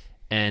mane,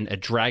 and a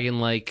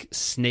dragon-like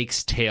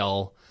snake's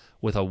tail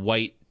with a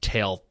white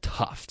tail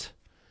tuft.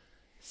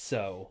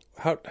 So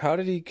How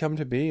did he come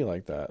to be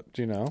like that?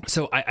 Do you know?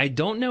 So I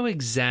don't know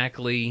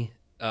exactly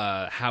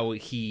how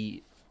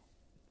he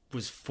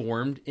was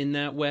formed in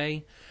that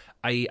way.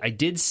 I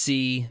did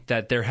see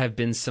that there have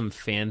been some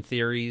fan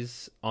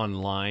theories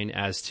online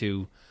as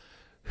to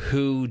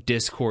who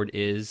Discord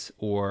is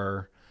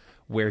or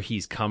where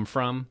he's come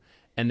from.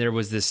 And there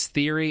was this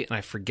theory, and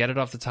I forget it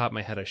off the top of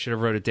my head, I should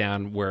have wrote it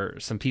down, where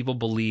some people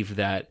believe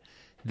that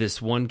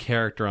this one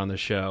character on the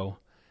show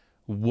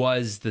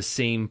was the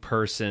same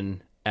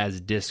person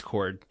as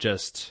Discord,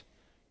 just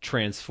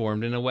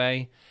transformed in a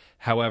way.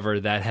 However,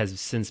 that has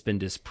since been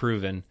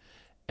disproven,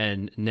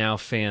 and now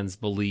fans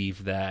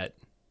believe that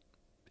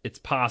it's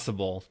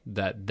possible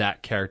that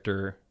that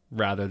character,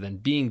 rather than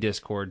being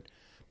Discord,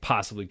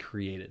 possibly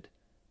created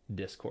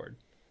Discord.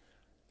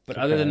 But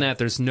other than that,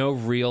 there's no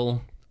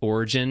real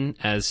origin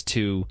as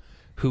to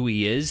who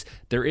he is.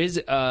 There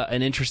is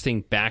an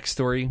interesting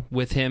backstory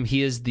with him.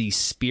 He is the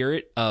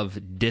spirit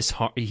of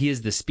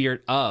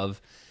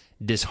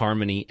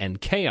disharmony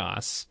and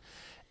chaos.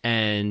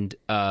 And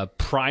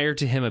prior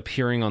to him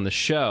appearing on the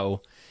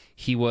show,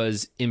 he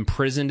was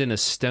imprisoned in a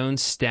stone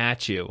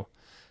statue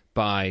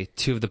by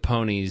two of the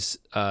ponies,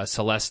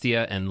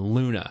 Celestia and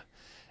Luna.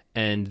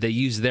 And they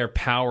used their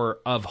power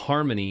of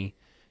harmony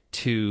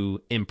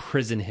to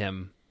imprison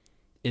him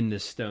in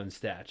this stone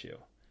statue,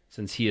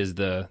 since he is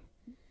the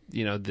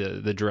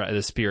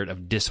spirit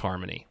of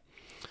disharmony.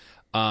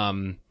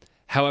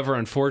 However,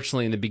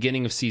 unfortunately, in the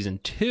beginning of season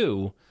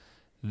 2,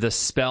 the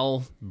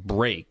spell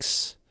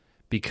breaks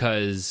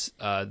because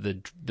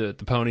the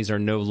ponies are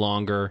no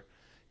longer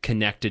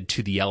connected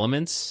to the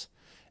elements,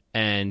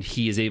 and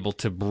he is able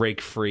to break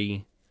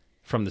free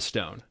from the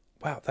stone.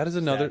 Wow, that is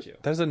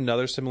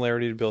another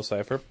similarity to Bill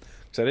Cipher,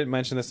 because I didn't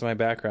mention this in my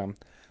background,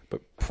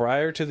 but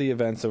prior to the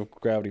events of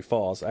Gravity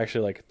Falls,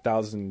 actually like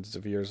thousands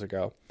of years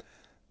ago,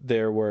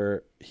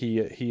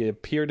 he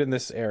appeared in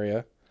this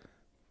area,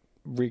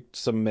 wreaked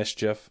some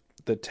mischief.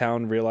 The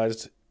town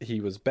realized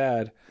he was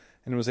bad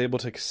and was able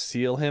to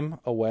seal him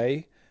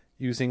away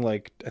using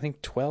like I think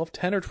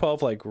 10 or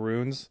 12 like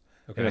runes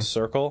in a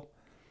circle,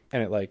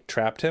 and it like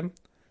trapped him.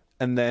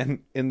 And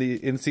then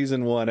in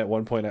season 1, at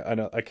one point,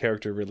 a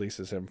character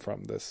releases him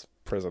from this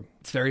prison.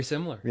 It's very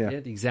similar. Yeah,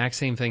 the exact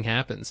same thing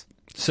happens.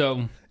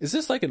 So, is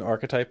this like an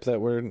archetype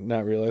that we're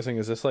not realizing?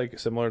 Is this like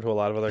similar to a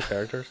lot of other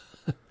characters?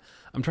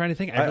 I'm trying to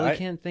think. I really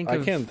can't think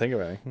of. I can't think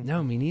of any.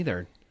 No, me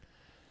neither.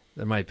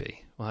 There might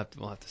be. We'll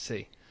have to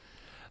see.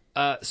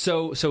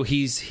 So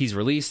he's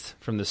released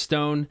from the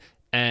stone,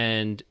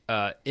 and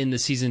in the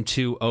season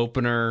 2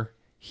 opener,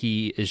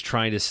 he is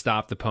trying to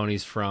stop the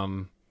ponies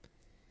from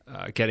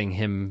getting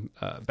him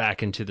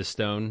back into the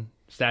stone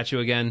statue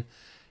again.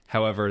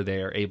 However,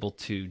 they are able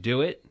to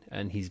do it,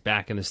 and he's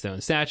back in the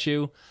stone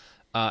statue.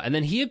 And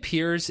then he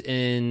appears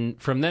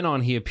from then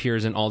on, he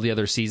appears in all the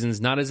other seasons,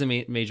 not as a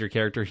major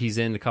character. He's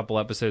in a couple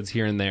episodes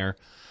here and there.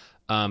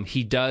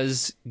 He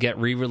does get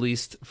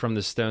re-released from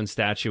the stone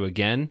statue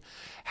again.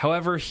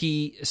 However,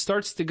 he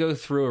starts to go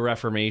through a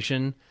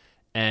reformation,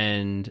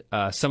 and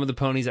some of the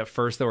ponies at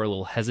first, though, are a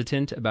little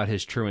hesitant about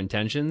his true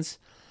intentions.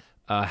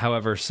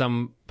 However,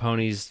 some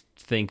ponies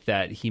think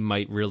that he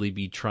might really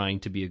be trying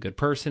to be a good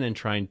person and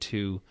trying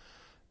to,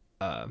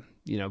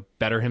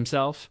 better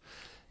himself.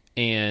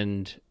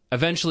 And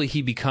eventually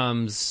he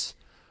becomes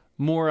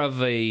more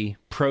of a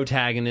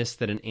protagonist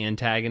than an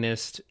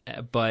antagonist,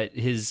 but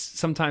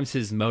sometimes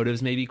his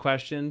motives may be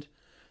questioned,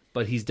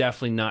 but he's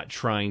definitely not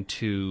trying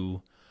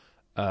to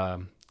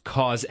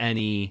cause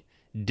any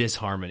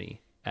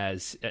disharmony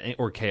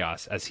or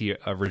chaos as he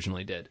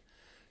originally did.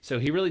 So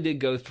he really did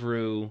go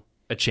through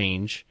a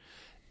change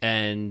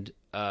and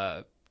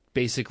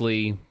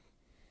basically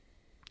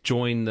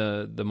join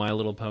the My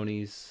Little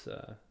Ponies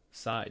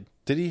side.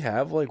 Did he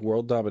have like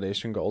world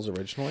domination goals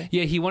originally?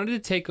 Yeah, he wanted to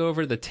take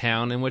over the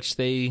town in which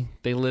they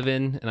live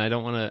in, and I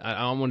don't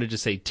want to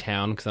just say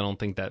town because I don't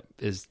think that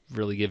is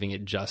really giving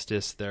it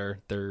justice. Their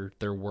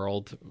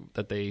world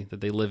that they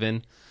live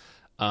in,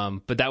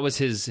 but that was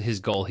his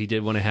goal. He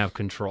did want to have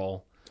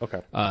control.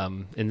 Okay.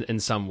 In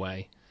some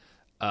way,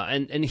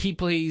 and he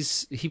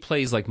plays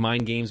like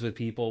mind games with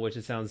people, which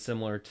it sounds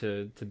similar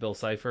to Bill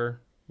Cipher.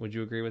 Would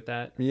you agree with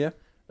that? Yeah.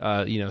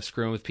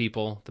 Screwing with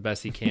people the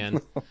best he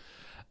can.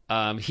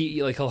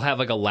 He'll have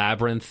like a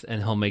labyrinth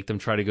and he'll make them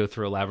try to go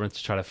through a labyrinth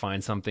to try to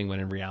find something when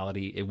in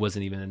reality it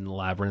wasn't even in the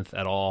labyrinth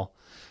at all.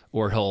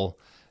 Or he'll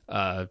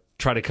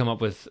try to come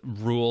up with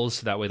rules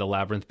so that way the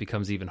labyrinth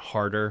becomes even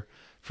harder.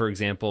 For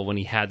example, when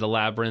he had the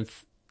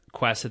labyrinth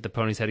quest that the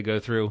ponies had to go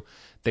through,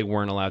 they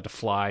weren't allowed to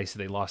fly, so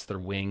they lost their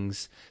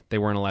wings. They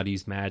weren't allowed to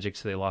use magic,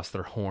 so they lost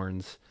their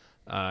horns.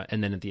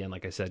 And then at the end,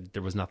 like I said,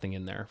 there was nothing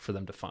in there for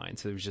them to find,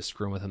 so it was just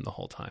screwing with him the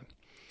whole time.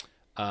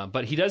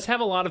 But he does have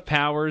a lot of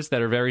powers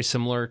that are very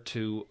similar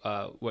to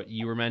what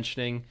you were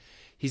mentioning.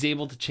 He's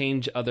able to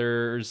change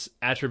others'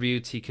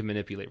 attributes. He can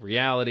manipulate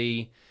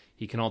reality.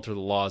 He can alter the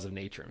laws of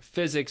nature and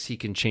physics. He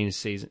can change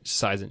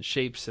size and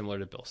shape, similar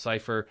to Bill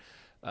Cipher.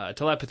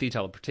 Telepathy,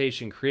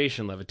 teleportation,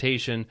 creation,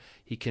 levitation.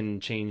 He can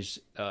change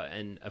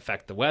and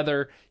affect the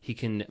weather. He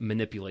can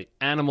manipulate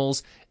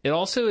animals. It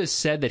also is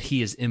said that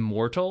he is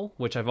immortal,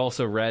 which I've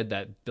also read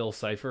that Bill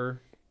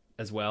Cipher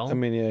as well. I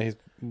mean, yeah, he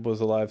was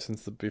alive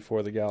since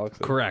before the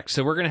galaxy. Correct.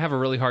 So we're going to have a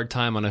really hard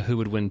time on a Who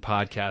Would Win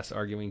podcast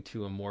arguing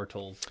two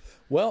immortals.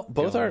 Well,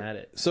 both are. At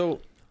it. So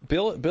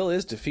Bill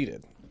is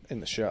defeated in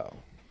the show.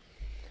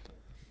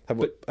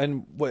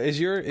 And what is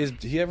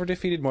he ever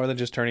defeated more than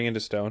just turning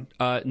into stone?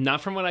 Not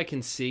from what I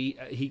can see.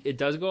 He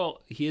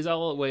is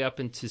all the way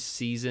up into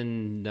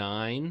season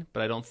 9,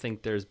 but I don't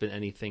think there's been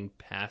anything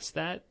past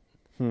that.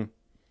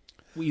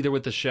 Either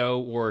with the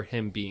show or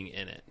him being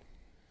in it.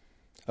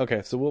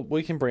 Okay, so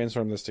we can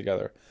brainstorm this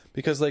together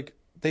because like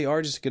they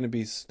are just going to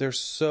be. They're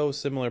so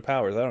similar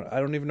powers. I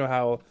don't even know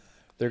how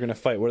they're going to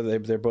fight. What are they?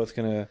 They're both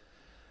going to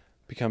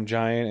become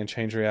giant and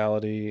change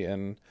reality.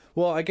 And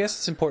well, I guess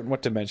it's important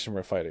what dimension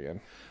we're fighting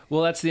in.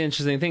 Well, that's the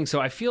interesting thing. So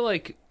I feel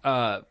like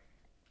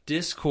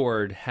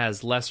Discord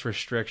has less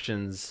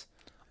restrictions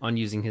on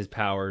using his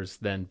powers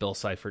than Bill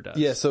Cipher does.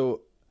 Yeah,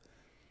 so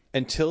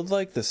until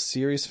like the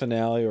series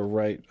finale or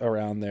right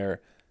around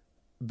there,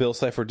 Bill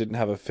Cipher didn't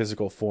have a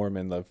physical form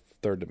in the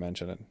third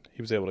dimension, and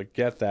he was able to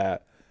get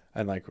that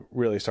and like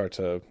really start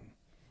to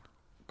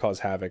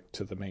cause havoc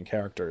to the main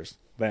characters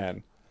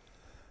then.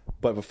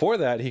 But before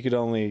that, he could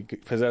only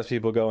possess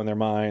people, go in their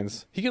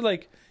minds. He could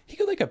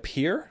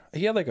appear.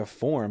 He had like a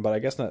form, but I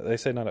guess not. They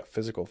say not a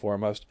physical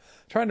form. I was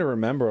trying to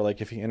remember like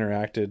if he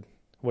interacted,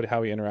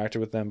 how he interacted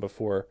with them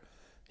before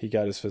he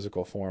got his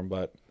physical form.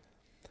 But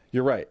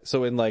you're right.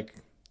 So in like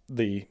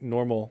the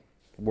normal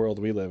world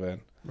we live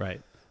in, right,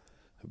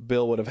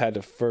 Bill would have had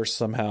to first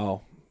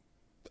somehow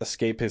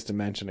escape his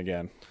dimension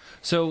again.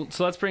 So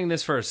let's bring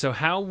this first. So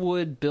how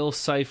would Bill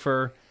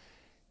Cipher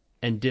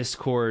and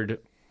Discord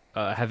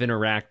have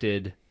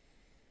interacted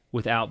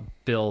without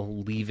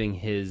Bill leaving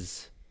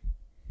his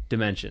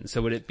dimension?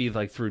 So would it be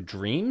like through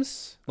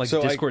dreams, like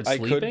so Discord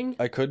sleeping?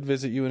 I could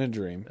visit you in a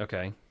dream.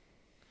 Okay,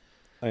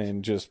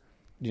 and just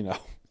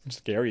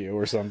scare you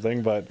or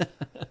something, but.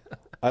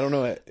 I don't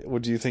know.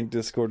 Would you think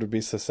Discord would be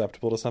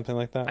susceptible to something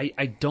like that?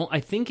 I don't.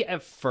 I think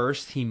at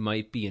first he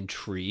might be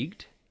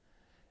intrigued.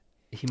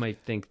 He might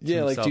think, to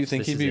himself, do you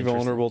think he'd be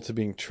vulnerable to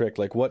being tricked?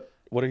 Like, what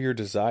are your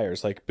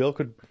desires? Like,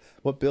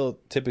 what Bill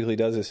typically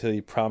does is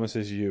he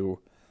promises you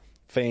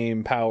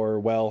fame, power,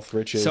 wealth,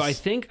 riches. So I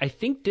think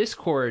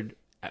Discord.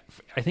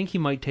 I think he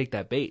might take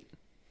that bait.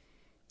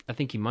 I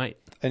think he might.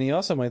 And he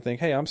also might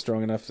think, hey, I'm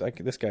strong enough.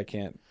 This guy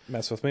can't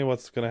mess with me.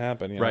 What's going to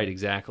happen? Right,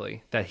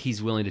 exactly. That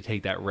he's willing to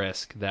take that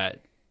risk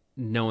that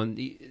no one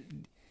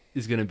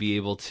is going to be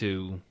able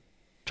to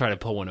try to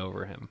pull one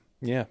over him.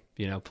 Yeah.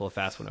 Pull a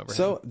fast one over him.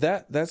 So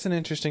that's an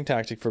interesting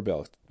tactic for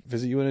Bill.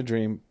 Visit you in a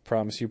dream,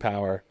 promise you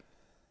power,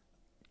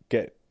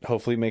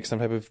 hopefully make some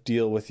type of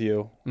deal with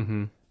you.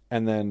 Mm-hmm.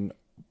 And then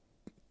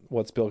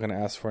what's Bill going to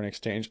ask for in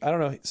exchange? I don't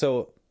know.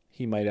 So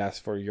he might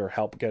ask for your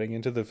help getting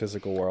into the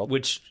physical world.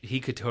 Which he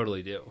could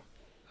totally do.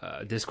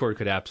 Discord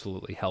could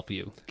absolutely help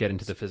you get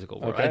into the physical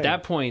world. Okay. At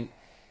that point,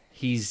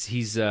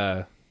 he's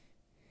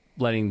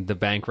letting the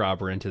bank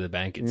robber into the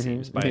bank, it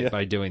seems,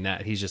 by doing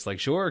that. He's just like,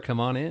 sure, come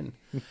on in.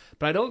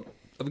 But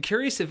I'm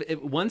curious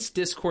if once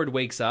Discord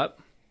wakes up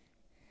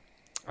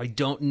I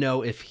don't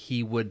know if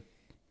he would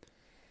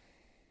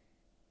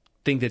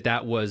think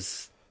that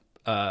was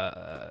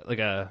like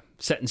a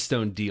set in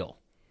stone deal.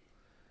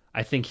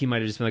 I think he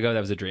might have just been like, "Oh, that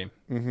was a dream,"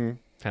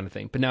 kind of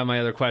thing. But now my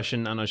other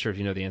question, I'm not sure if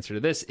you know the answer to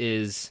this,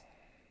 is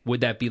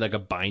would that be like a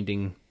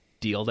binding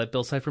deal that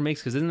Bill Cipher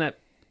makes? Because isn't that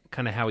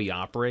kind of how he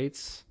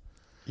operates?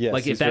 Yes,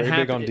 like he's if that very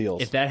happened, big on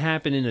deals. if that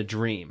happened in a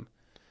dream,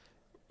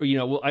 or,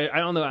 well, I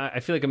don't know. I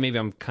feel like maybe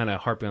I'm kind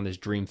of harping on this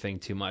dream thing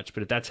too much.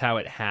 But if that's how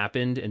it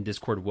happened and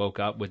Discord woke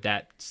up, would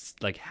that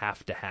like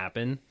have to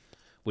happen?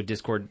 Would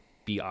Discord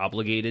be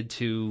obligated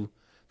to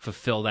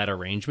fulfill that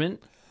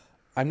arrangement?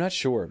 I'm not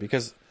sure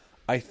because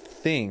I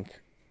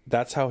think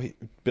that's how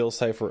Bill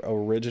Cipher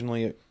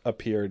originally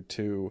appeared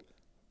to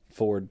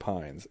Ford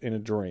Pines in a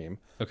dream.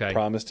 Okay.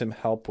 Promised him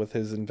help with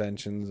his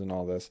inventions and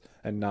all this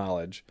and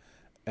knowledge.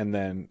 And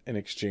then in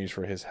exchange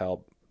for his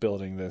help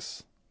building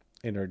this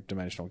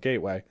interdimensional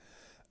gateway.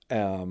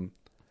 And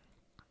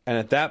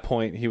at that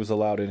point, he was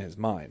allowed in his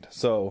mind.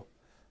 So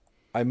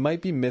I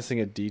might be missing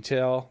a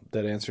detail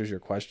that answers your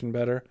question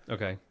better.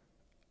 Okay.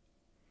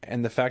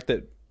 And the fact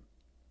that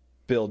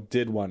Bill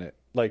did want it,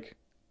 like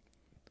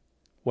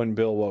when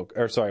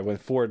when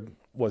Ford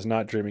was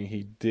not dreaming,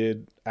 he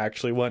did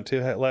actually want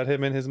to let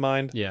him in his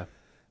mind. Yeah.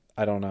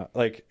 I don't know.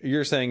 Like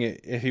you're saying,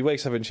 if he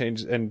wakes up and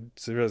changes and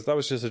says, that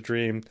was just a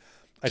dream,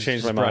 I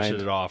changed my mind.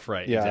 Brushed it off,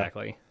 right? Yeah.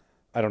 Exactly.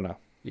 I don't know.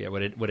 Yeah.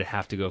 Would it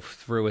have to go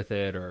through with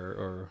it,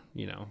 or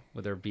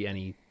would there be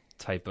any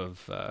type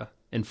of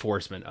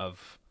enforcement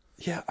of?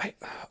 Yeah,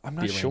 I'm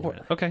not sure.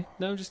 Okay,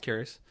 no, I'm just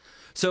curious.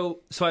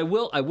 So I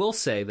will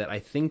say that I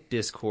think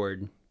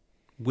Discord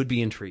would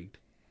be intrigued,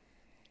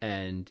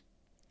 and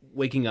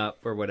waking up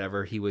or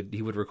whatever, he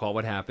would recall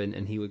what happened,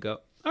 and he would go,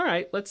 all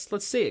right, let's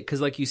see it,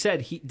 because like you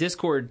said,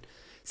 Discord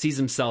sees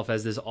himself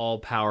as this all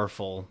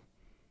powerful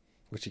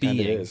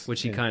being,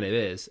 which he kind of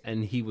is,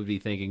 and he would be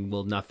thinking,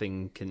 well,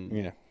 nothing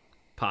can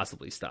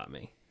possibly stop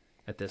me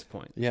at this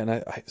point. Yeah,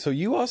 and so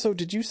you also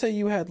did you say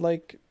you had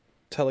like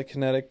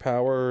telekinetic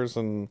powers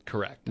and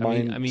correct?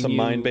 Some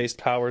mind-based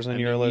powers on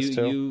your list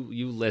too.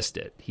 You list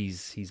it.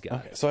 He's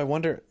got it. So I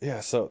wonder.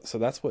 Yeah. So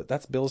that's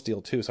Bill's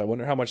deal too. So I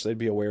wonder how much they'd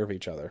be aware of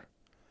each other,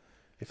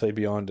 if they'd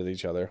be on to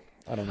each other.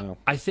 I don't know.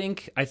 I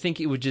think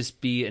it would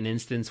just be an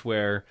instance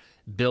where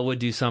Bill would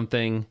do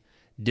something,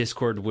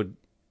 Discord would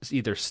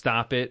either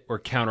stop it or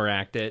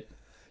counteract it.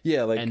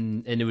 Yeah, like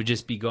and it would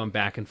just be going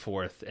back and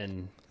forth.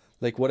 And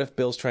like, what if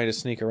Bill's trying to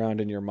sneak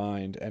around in your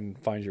mind and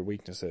find your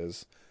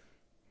weaknesses?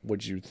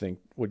 Would you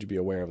be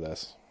aware of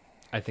this?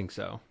 I think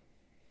so.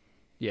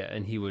 Yeah,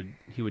 and he would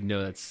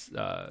know that's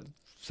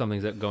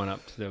something's going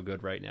up to no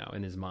good right now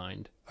in his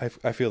mind. I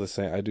feel the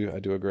same. I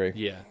do agree.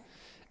 Yeah.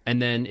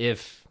 And then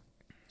if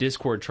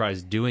Discord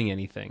tries doing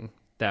anything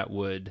that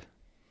would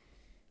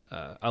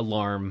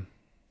alarm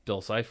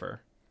Bill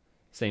Cipher,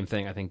 same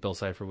thing. I think Bill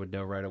Cipher would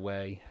know right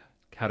away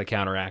how to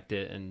counteract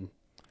it. And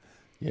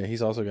yeah,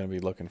 he's also going to be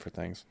looking for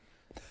things.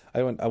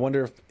 I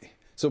wonder if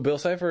so. Bill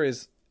Cipher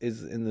is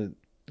in the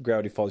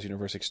Gravity Falls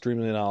universe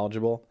extremely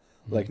knowledgeable,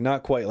 like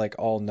not quite like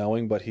all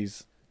knowing, but he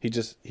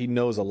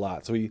knows a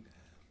lot. So he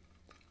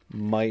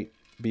might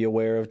be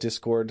aware of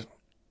Discord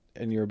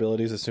and your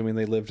abilities, assuming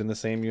they lived in the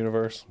same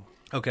universe.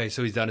 Okay,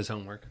 so he's done his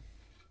homework.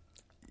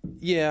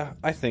 Yeah,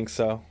 I think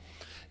so.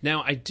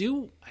 Now I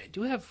do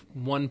have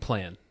one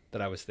plan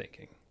that I was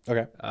thinking.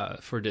 Okay.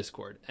 For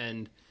Discord,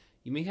 and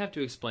you may have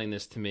to explain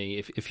this to me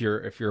if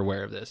you're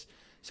aware of this.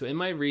 So in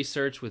my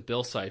research with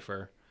Bill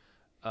Cipher,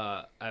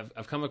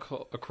 I've come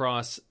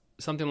across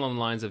something along the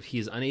lines of he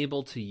is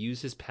unable to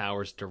use his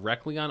powers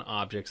directly on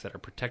objects that are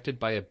protected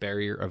by a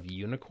barrier of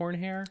unicorn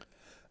hair.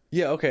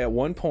 Yeah, okay. At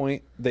one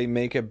point, they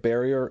make a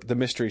barrier. The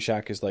Mystery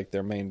Shack is like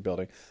their main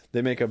building.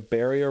 They make a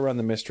barrier around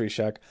the Mystery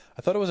Shack.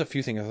 I thought it was a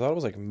few things. I thought it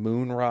was like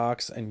moon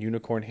rocks and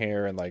unicorn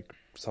hair and like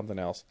something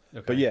else.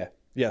 Okay. But yeah,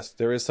 yes,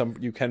 there is some.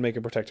 You can make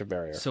a protective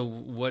barrier. So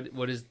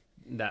what is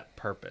that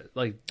purpose?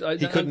 Like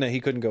he couldn't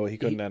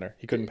enter.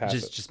 He couldn't pass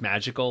it. Just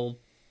magical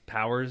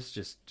powers.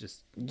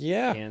 Just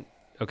yeah. Can't.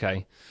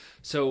 Okay.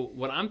 So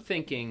what I'm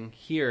thinking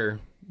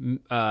here,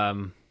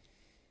 now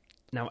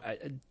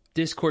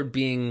Discord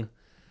being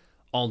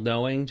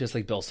all-knowing, just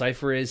like Bill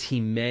Cipher is,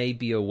 he may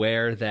be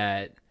aware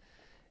that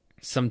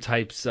some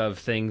types of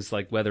things,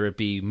 like whether it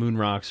be moon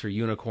rocks or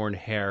unicorn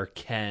hair,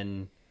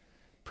 can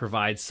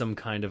provide some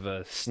kind of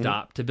a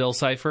stop to Bill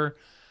Cipher.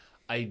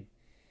 I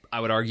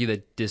would argue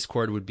that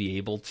Discord would be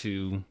able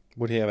to...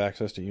 Would he have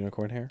access to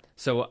unicorn hair?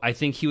 So I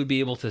think he would be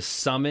able to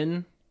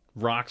summon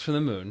rocks from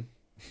the moon,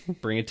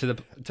 bring it to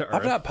Earth.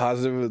 I'm not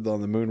positive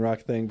on the moon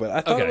rock thing, but I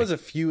thought it was a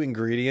few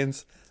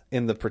ingredients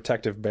in the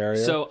protective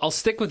barrier. So I'll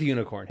stick with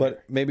unicorn hair.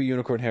 But maybe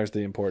unicorn hair is the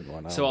important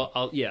one. So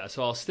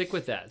I'll stick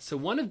with that. So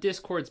one of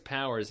Discord's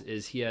powers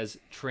is he has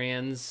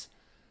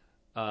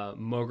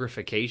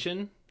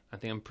transmogrification. I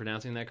think I'm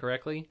pronouncing that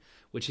correctly.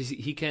 Which is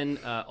he can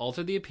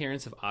alter the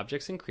appearance of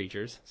objects and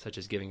creatures, such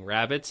as giving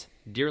rabbits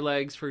deer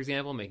legs, for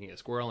example, making a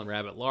squirrel and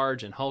rabbit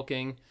large and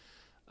hulking,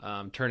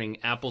 turning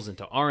apples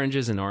into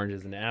oranges and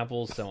oranges into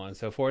apples, so on and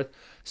so forth.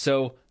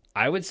 So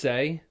I would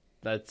say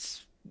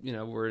that's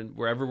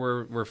wherever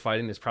we're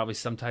fighting, there's probably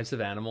some types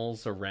of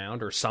animals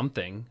around or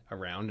something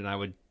around, and I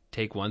would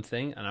take one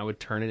thing and I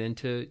would turn it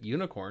into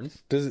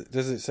unicorns. Does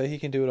it say he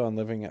can do it on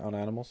living on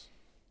animals?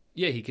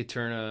 Yeah, he could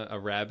turn a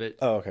rabbit.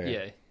 Oh, okay.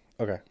 Yeah.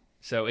 Okay.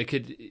 So it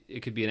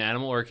could be an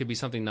animal or it could be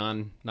something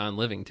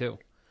non-living too.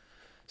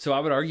 So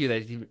I would argue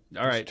that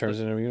all right, turns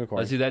into a unicorn.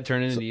 Let's do that.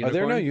 Turn it into a unicorn. Are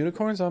there no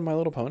unicorns on My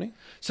Little Pony?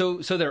 So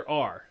there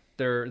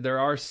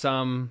are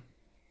some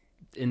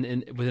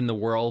within the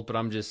world, but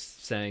I'm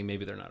just saying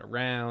maybe they're not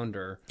around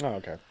or. Oh,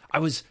 okay.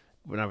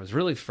 When I was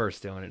really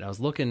first doing it, I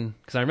was looking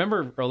because I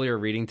remember earlier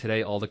reading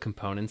today all the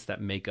components that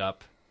make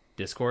up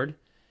Discord,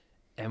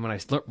 and when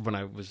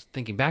I was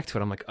thinking back to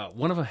it, I'm like, oh,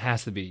 one of them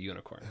has to be a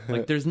unicorn.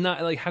 Like, there's not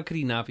how could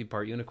he not be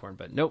part unicorn?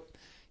 But nope,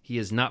 he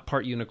is not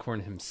part unicorn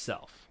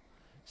himself.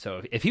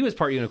 So if he was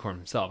part unicorn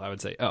himself, I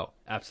would say, oh,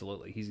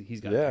 absolutely,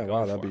 he's got. Yeah,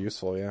 wow, that'd be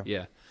useful. Yeah,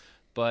 yeah.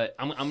 But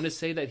I'm going to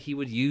say that he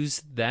would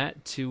use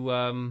that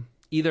to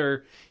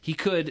either he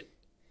could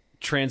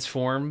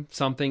transform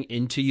something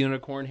into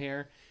unicorn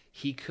hair.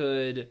 He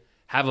could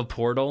have a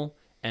portal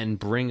and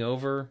bring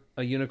over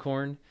a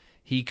unicorn.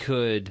 He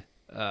could.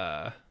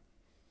 Why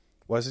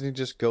doesn't he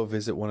just go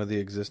visit one of the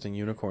existing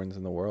unicorns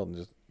in the world and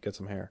just get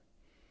some hair?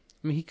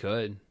 I mean, he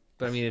could,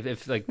 but I mean,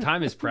 if like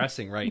time is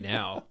pressing right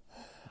now,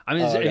 I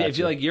mean, if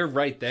you're like you're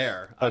right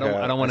there, I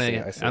don't want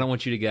to. I don't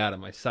want you to get out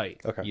of my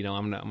sight. Okay, you know,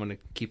 I'm going to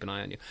keep an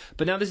eye on you.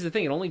 But now this is the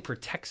thing; it only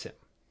protects him.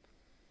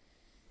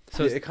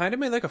 So it kind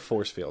of made like a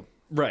force field,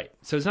 right?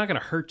 So it's not going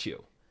to hurt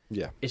you.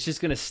 Yeah. It's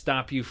just going to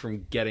stop you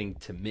from getting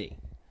to me.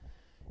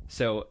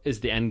 So is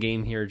the end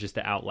game here just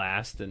to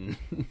outlast? And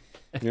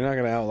you're not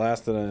going to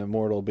outlast an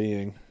immortal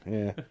being.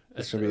 Yeah.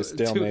 It's going to be a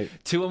stalemate.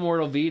 Two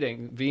immortal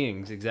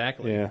beings,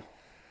 exactly. Yeah.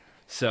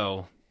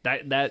 So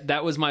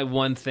that was my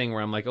one thing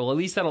where I'm like, well, at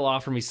least that'll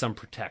offer me some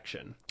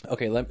protection.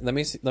 Okay, let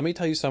me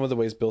tell you some of the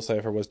ways Bill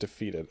Cipher was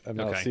defeated,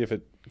 and I'll see if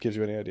it gives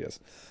you any ideas.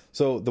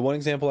 So the one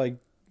example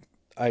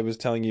I was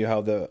telling you how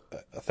the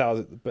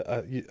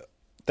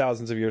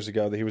thousands of years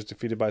ago that he was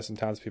defeated by some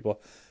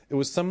townspeople. It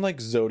was some like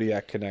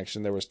zodiac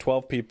connection. There was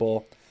 12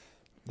 people.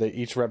 They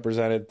each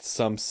represented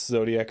some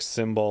zodiac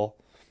symbol.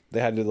 They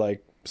had to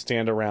like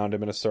stand around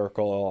him in a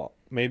circle,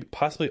 maybe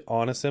possibly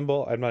on a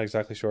symbol. I'm not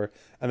exactly sure.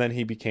 And then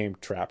he became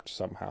trapped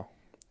somehow.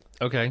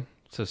 Okay,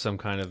 so some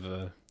kind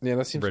of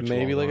that seems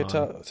maybe like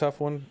a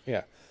tough one.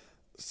 Yeah.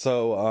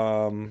 So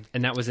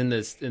and that was in the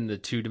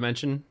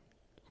 2-dimension.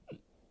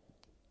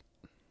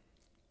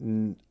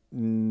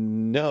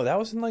 No, that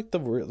was in like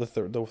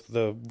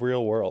the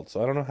real world.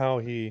 So I don't know how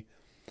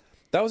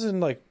that was in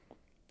like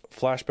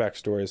flashback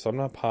stories. So I'm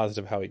not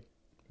positive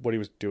what he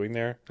was doing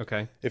there.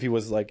 Okay. If he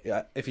was like,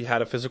 if he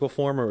had a physical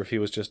form or if he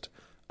was just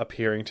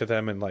appearing to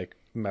them and like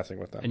messing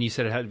with them. And you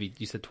said it had to be,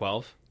 you said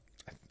 12?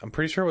 I'm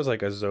pretty sure it was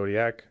like a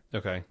zodiac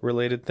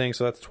related thing.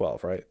 So that's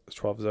 12, right? It's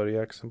 12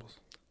 zodiac symbols.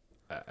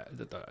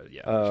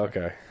 Yeah. Oh, sure.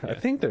 Okay. Yeah. I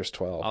think there's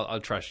 12. I'll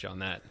trust you on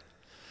that.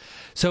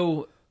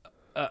 So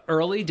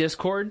early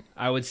Discord,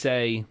 I would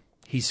say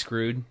he's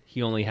screwed.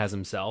 He only has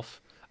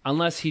himself.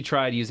 Unless he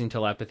tried using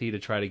telepathy to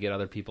try to get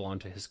other people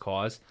onto his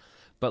cause.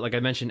 But like I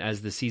mentioned,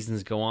 as the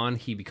seasons go on,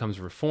 he becomes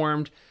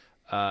reformed.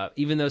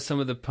 Even though some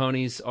of the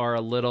ponies are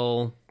a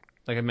little,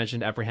 like I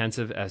mentioned,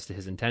 apprehensive as to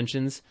his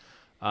intentions,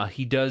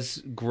 he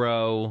does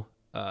grow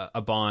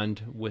a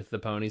bond with the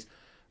ponies.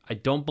 I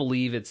don't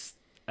believe it's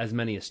as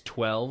many as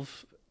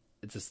 12.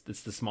 It's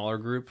the smaller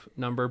group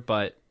number,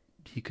 but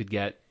he could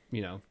get,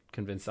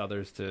 convince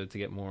others to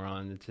get more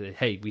on to,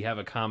 hey, we have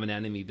a common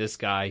enemy, this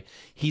guy,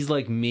 he's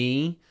like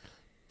me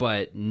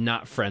but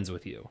not friends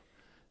with you,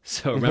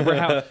 so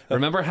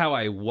remember how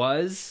I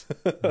was,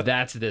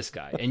 that's this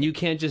guy, and you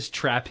can't just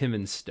trap him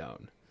in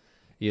stone.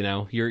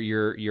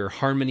 Your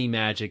harmony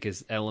magic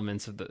is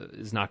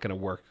not going to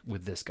work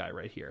with this guy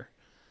right here.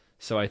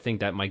 So I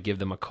think that might give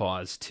them a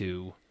cause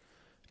to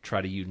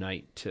try to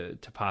unite to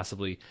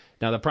possibly.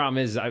 Now the problem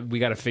is we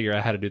got to figure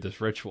out how to do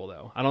this ritual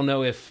though. I don't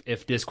know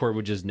if Discord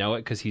would just know it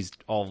because he's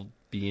all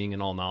being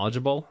and all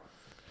knowledgeable.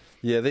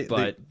 Yeah,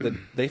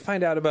 they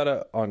find out about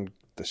it on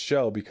the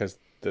show because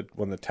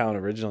when the town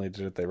originally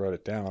did it, they wrote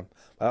it down.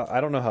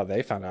 I don't know how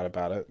they found out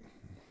about it.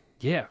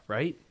 Yeah,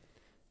 right.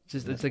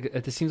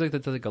 It seems like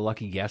that's like a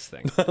lucky guess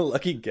thing. A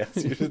lucky guess.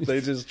 They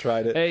just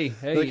tried it. Hey.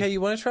 Like, hey,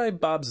 you want to try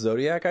Bob's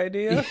Zodiac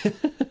idea?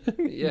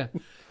 Yeah.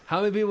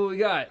 How many people we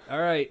got? All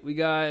right, we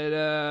got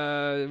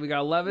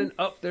 11.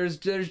 Oh, there's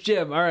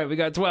Jim. All right, we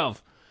got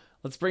 12.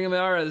 Let's bring him in.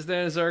 All right, let's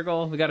stand in a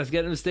circle. We got to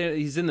get him to stand.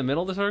 He's in the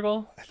middle of the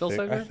circle.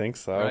 I think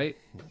so. All right.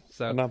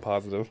 So I'm not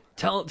positive.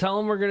 Tell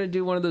him we're gonna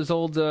do one of those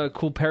old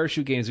cool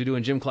parachute games we do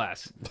in gym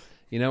class.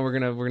 We're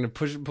gonna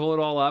pull it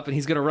all up, and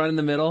he's gonna run in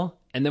the middle.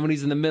 And then when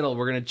he's in the middle,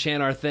 we're gonna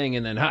chant our thing,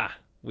 and then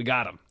we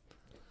got him.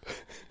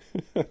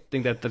 I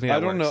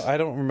don't works. Know. I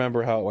don't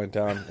remember how it went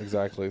down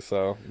exactly.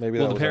 So maybe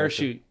the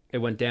parachute it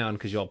went down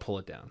because you all pull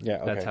it down. Yeah,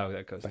 okay. That's how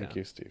that goes down. Thank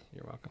you, Steve.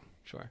 You're welcome.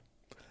 Sure.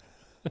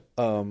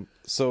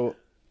 So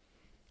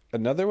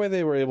another way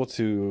they were able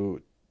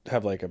to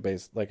have like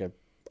a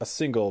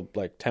single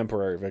like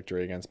temporary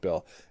victory against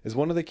Bill is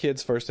one of the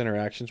kids' first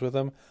interactions with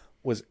him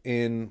was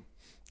in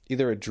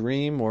either a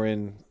dream or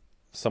in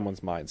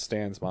someone's mind,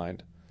 Stan's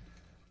mind.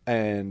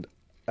 And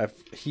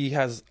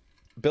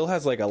Bill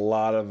has like a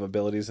lot of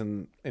abilities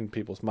in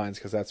people's minds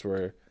because that's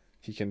where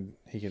he can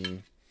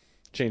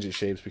change his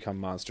shapes, become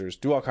monsters,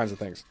 do all kinds of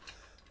things.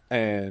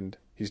 And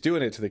he's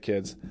doing it to the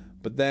kids.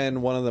 But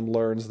then one of them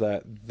learns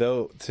that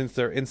since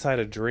they're inside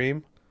a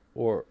dream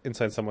or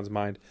inside someone's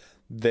mind,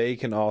 they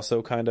can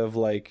also kind of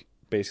like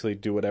basically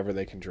do whatever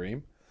they can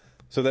dream.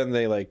 So then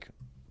they like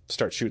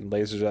start shooting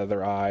lasers out of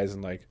their eyes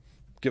and like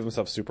give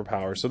themselves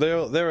superpowers. So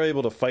they're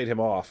able to fight him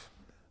off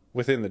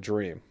within the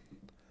dream.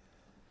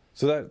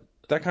 So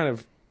that kind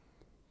of,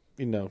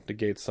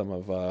 negates some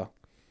of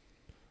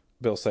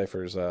Bill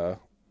Cipher's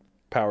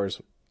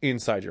powers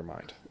inside your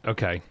mind.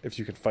 Okay. If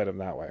you can fight him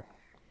that way.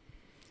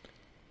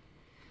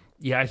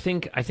 Yeah, I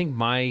think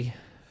my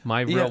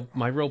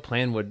real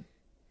plan would,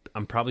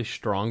 I'm probably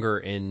stronger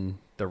in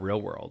the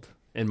real world,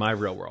 in my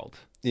real world.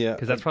 Yeah.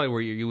 Because that's probably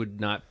where you would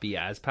not be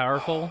as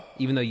powerful,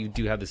 even though you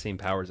do have the same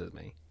powers as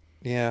me.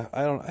 Yeah,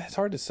 it's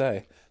hard to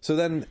say. So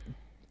then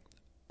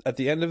at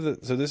the end of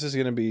this is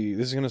going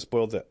to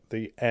spoil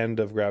the end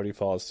of Gravity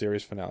Falls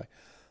series finale.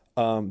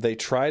 They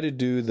try to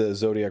do the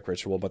Zodiac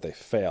ritual, but they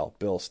fail.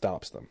 Bill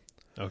stops them.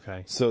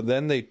 Okay. So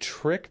then they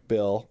trick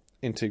Bill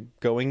into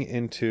going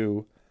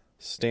into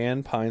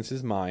Stan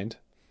Pines' mind,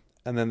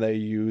 and then they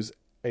use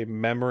a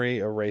memory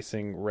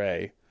erasing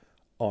ray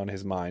on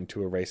his mind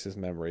to erase his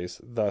memories,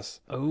 thus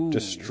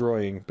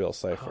destroying Bill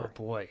Cipher. Oh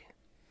boy.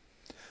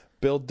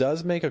 Bill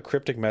does make a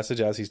cryptic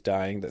message as he's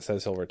dying that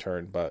says he'll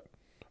return,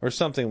 or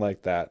something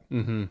like that.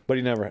 Mm-hmm. But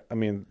he never. I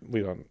mean,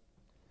 we don't.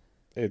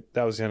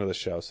 That was the end of the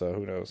show, so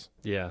who knows?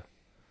 Yeah.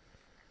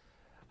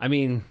 I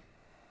mean,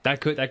 that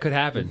could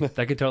happen.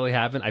 That could totally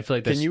happen. I feel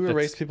like can you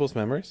erase people's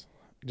memories?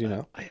 Do you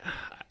know?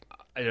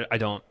 I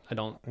don't.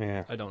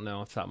 Yeah. I don't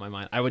know off the top of my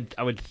mind. I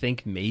would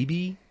think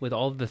maybe with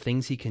all of the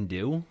things he can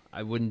do,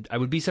 I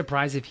would be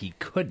surprised if he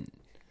couldn't.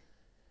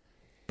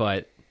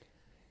 But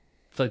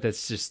I feel like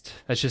that's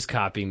just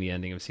copying the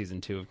ending of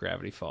season 2 of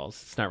Gravity Falls.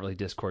 It's not really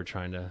Discord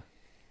trying to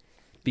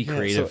be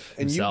creative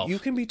himself. And you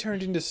can be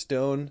turned into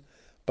stone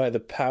by the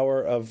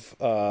power of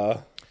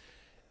harmony?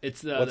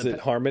 It's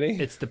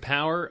the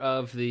power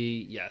of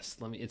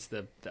it's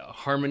the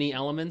harmony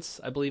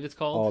elements, I believe it's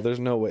called. Oh, there's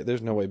no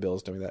way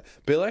Bill's doing that.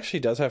 Bill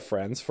actually does have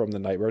friends from the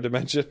Nightmare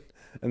dimension,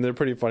 and they're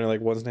pretty funny.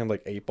 Like one's named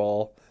like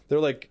 8-Ball.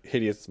 They're like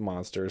hideous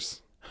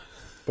monsters.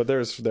 But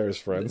there's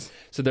friends.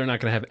 So they're not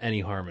going to have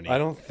any harmony. I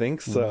don't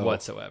think so.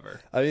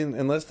 Whatsoever. I mean,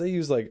 unless they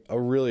use like a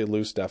really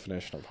loose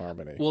definition of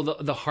harmony. Well,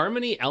 the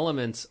harmony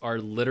elements are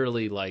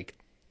literally like,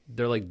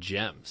 they're like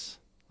gems.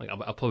 Like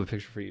I'll pull up a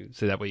picture for you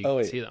so that way you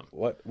can see them.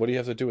 What do you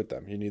have to do with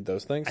them? You need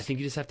those things? I think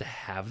you just have to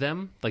have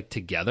them like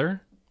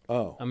together.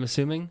 Oh. I'm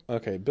assuming.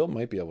 Okay, Bill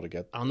might be able to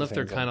get. I don't know if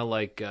they're kind of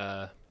like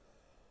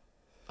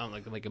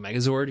like a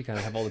Megazord. You kind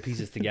of have all the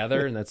pieces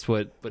together, and that's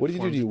what. What do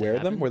you do? Do you wear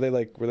them? Were they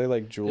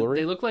like jewelry?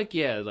 They look like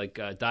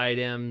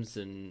diadems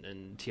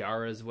and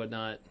tiaras and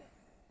whatnot.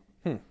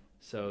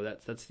 So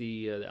that's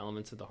the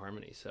elements of the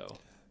harmony. So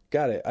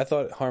got it. I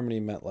thought harmony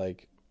meant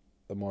like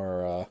the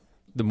more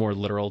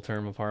literal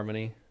term of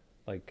harmony,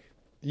 like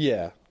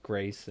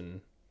grace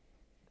and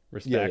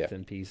respect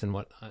and peace and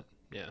whatnot.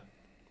 Yeah.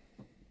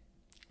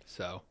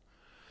 So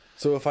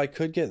if I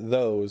could get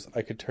those,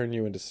 I could turn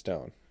you into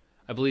stone.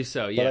 I believe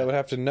so, yeah. But I would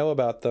have to know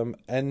about them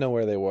and know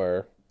where they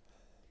were.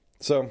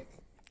 So,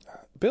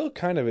 Bill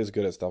kind of is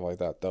good at stuff like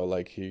that, though.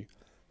 Like,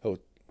 he'll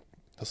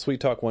sweet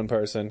talk one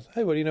person.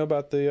 Hey, what do you know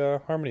about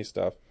the harmony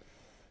stuff?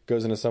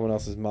 Goes into someone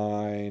else's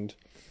mind.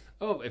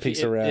 Oh,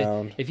 peeks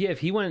around. If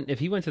he went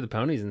to the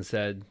ponies and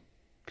said,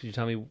 "Could you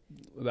tell me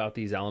about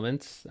these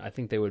elements?" I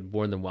think they would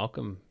more than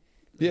welcome.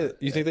 Yeah,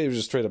 you think they would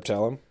just straight up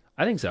tell him?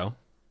 I think so.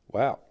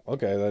 Wow.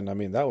 Okay, then I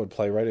mean that would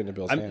play right into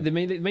Bill's hand. They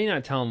may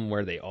not tell him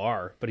where they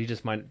are, but he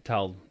just might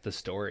tell the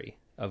story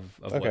of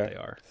what they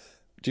are.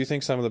 Do you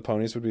think some of the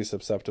ponies would be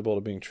susceptible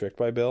to being tricked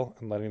by Bill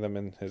and letting them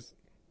in his?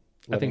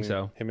 I think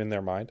so. Him in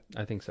their mind.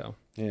 I think so.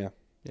 Yeah.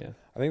 Yeah.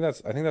 I think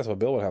that's what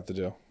Bill would have to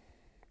do.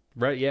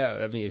 Right. Yeah.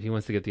 I mean, if he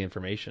wants to get the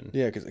information.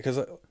 Yeah, because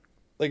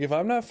like if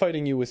I'm not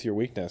fighting you with your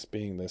weakness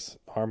being this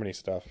harmony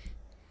stuff,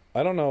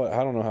 I don't know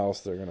how else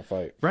they're gonna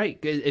fight. Right.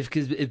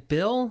 If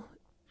Bill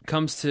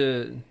comes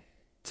to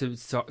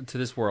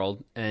this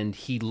world and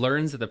he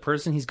learns that the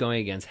person he's going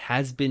against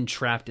has been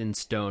trapped in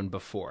stone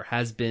before,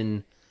 has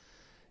been,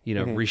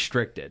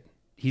 restricted,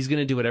 he's going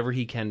to do whatever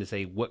he can to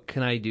say, what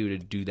can I do to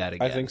do that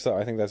again? I think so.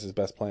 I think that's his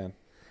best plan.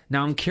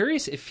 Now, I'm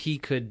curious if he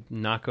could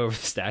knock over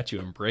the statue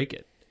and break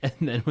it, and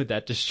then would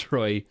that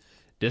destroy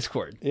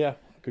Discord? Yeah,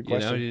 good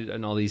question.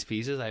 And all these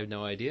pieces, I have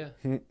no idea.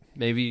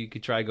 Maybe you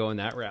could try going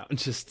that route and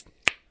just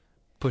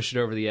push it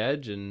over the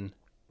edge and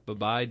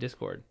bye-bye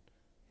Discord.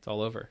 It's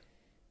all over.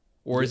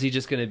 Or is he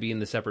just going to be in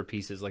the separate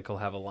pieces? Like he'll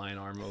have a lion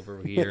arm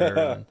over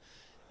here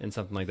and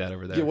something like that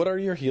over there. Yeah. What are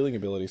your healing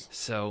abilities?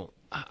 So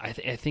I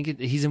think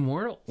he's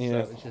immortal.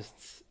 Yeah. So it's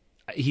just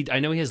I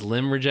know he has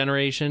limb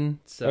regeneration.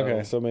 So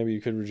okay, so maybe you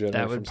could regenerate.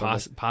 That would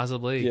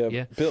possibly.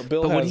 Yeah.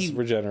 Bill has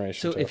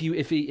regeneration. So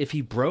if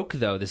he broke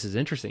though, this is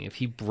interesting. If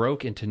he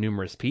broke into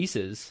numerous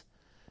pieces,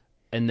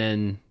 and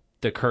then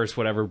the curse,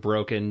 whatever,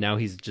 broken. Now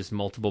he's just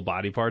multiple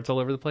body parts all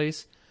over the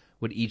place.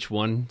 Would each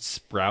one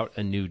sprout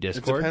a new It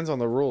Discord? depends on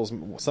the rules.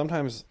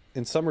 Sometimes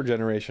in some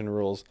regeneration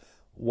rules,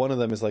 one of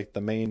them is like the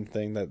main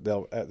thing that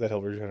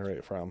he'll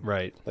regenerate from,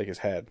 Right. like his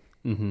head.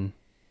 Mm-hmm.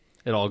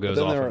 It all goes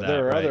Then off there, of that,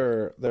 there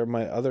are right? there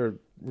might other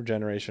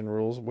regeneration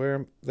rules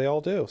where they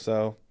all do.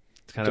 So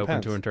It's kind of open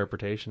depends. to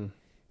interpretation.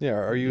 yeah,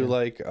 are you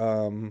like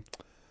Hayden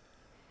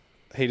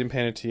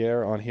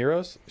Panettiere on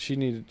Heroes? She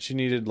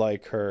needed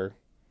like her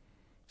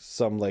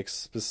some like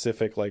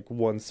specific like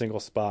one single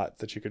spot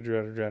that you could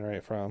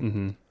regenerate from.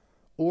 Mm-hmm.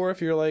 Or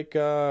if you're like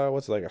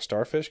what's it, like a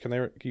starfish?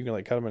 You can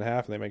like cut them in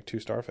half and they make 2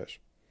 starfish.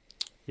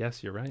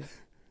 Yes, you're right.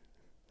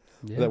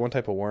 Yeah. Is that one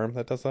type of worm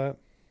that does that?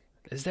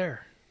 Is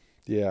there?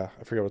 Yeah,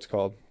 I forget what it's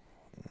called.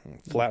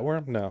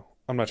 Flatworm? No,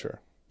 I'm not sure.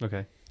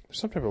 Okay. There's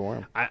some type of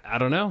worm. I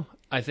don't know.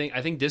 I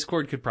think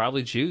Discord could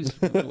probably choose.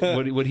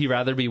 would he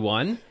rather be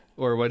one,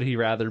 or would he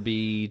rather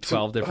be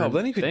 12 different?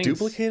 Then he could things?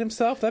 duplicate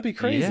himself. That'd be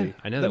crazy. Yeah,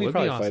 I know, that Then he'd would be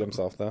probably awesome. fight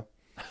himself though.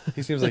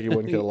 He seems like he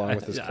wouldn't get along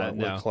with his No.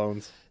 with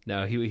clones.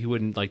 No, he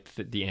wouldn't like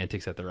the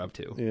antics that they're up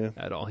to. Yeah.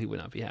 At all. He would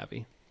not be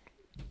happy.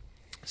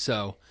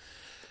 So,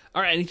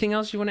 all right. Anything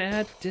else you want to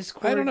add?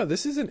 Discord. I don't know.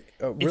 This isn't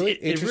really it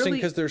interesting really-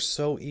 because they're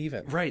so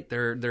even. Right,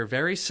 they're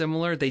very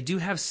similar. They do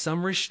have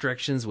some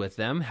restrictions with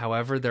them.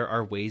 However, there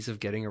are ways of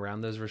getting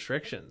around those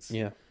restrictions.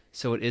 Yeah.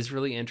 So it is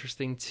really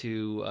interesting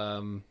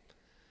to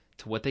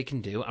what they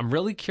can do. I'm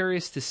really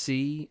curious to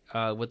see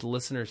what the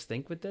listeners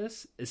think with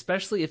this,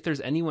 especially if there's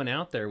anyone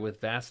out there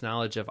with vast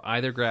knowledge of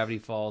either Gravity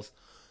Falls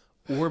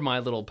or My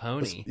Little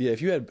Pony. Yeah,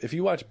 if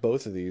you watch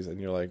both of these and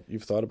you're like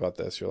you've thought about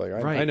this, you're like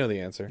Right. I know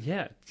the answer.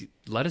 Yeah,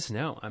 let us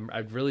know.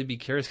 I'd really be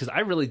curious because I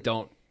really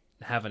don't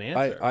have an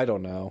answer. I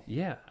don't know.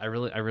 Yeah, I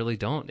really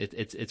don't.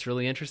 It's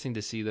really interesting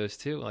to see those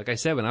two. Like I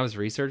said, when I was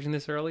researching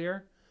this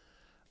earlier,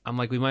 I'm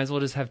like, we might as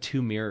well just have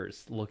 2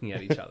 mirrors looking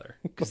at each other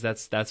because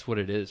that's what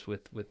it is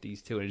with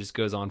these two. It just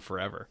goes on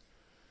forever.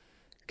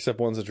 Except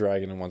one's a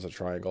dragon and one's a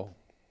triangle.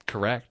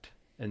 Correct,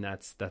 and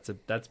that's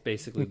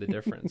basically the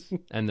difference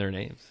and their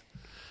names.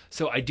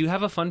 So I do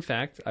have a fun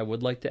fact I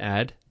would like to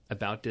add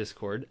about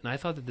Discord, and I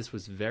thought that this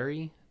was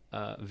very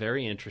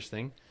very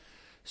interesting.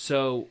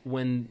 So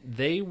when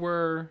they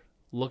were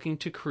looking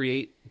to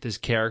create this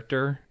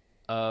character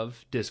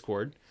of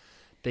Discord,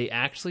 they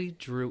actually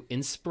drew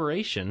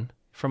inspiration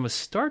from a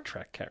Star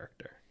Trek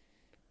character.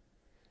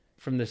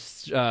 From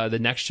the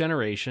Next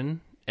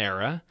Generation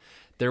era,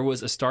 there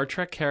was a Star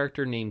Trek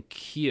character named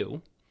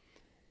Q,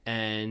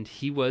 and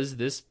he was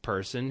this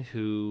person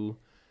who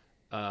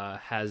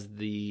has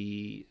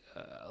a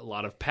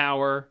lot of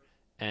power,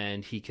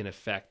 and he can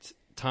affect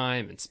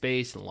time and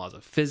space and laws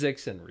of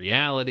physics and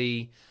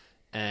reality,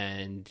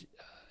 and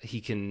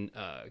he can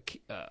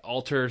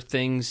alter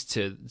things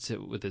to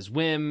with his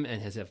whim,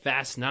 and has a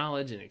vast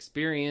knowledge and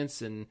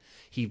experience, and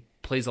he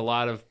plays a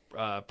lot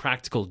of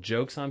practical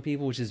jokes on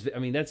people, which is, I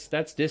mean,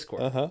 that's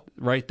Discord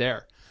right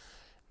there,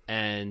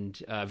 and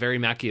very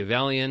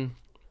Machiavellian.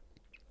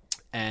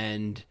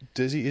 And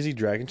is he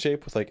dragon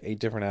shaped with like 8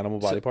 different animal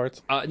body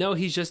parts? no,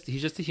 he's just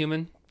a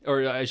human,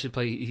 or I should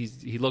play.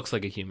 He looks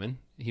like a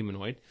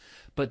humanoid.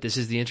 But this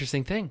is the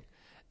interesting thing: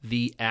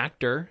 the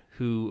actor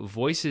who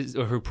voices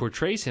or who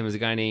portrays him is a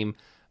guy named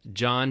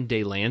John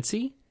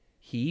Delancey.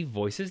 He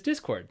voices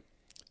Discord.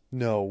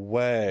 No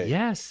way.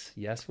 Yes,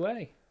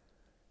 way.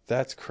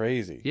 That's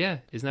crazy. Yeah,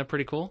 isn't that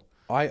pretty cool?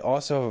 I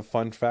also have a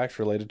fun fact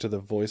related to the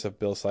voice of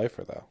Bill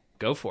Cipher though.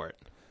 Go for it.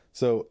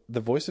 So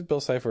the voice of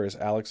Bill Cipher is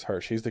Alex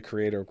Hirsch. He's the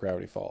creator of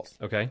Gravity Falls.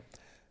 Okay.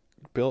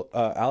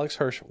 Alex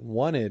Hirsch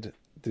wanted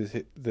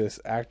this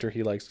actor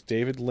he likes,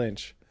 David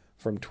Lynch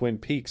from Twin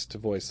Peaks, to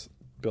voice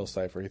Bill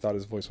Cipher. He thought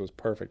his voice was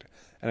perfect,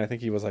 and I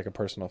think he was like a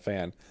personal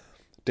fan.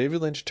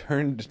 David Lynch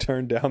turned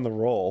down the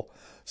role,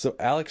 so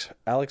Alex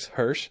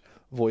Hirsch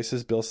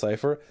voices Bill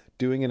Cipher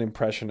doing an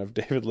impression of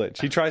David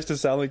Lynch. He tries to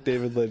sound like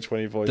David Lynch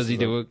when he voices. Does he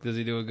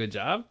do a good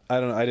job? I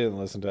don't know. I didn't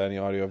listen to any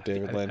audio of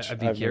David Lynch. I'd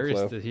be I have no curious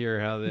clue. to hear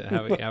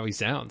how he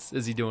sounds.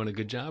 Is he doing a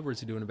good job or is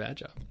he doing a bad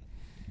job?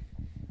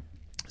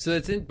 So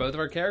that's in both of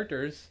our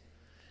characters,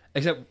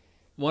 except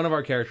one of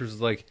our characters was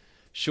like,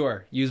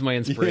 "Sure, use my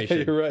inspiration.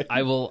 Yeah, you're right.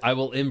 I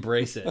will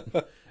embrace it."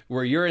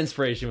 Where your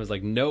inspiration was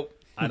like, "Nope,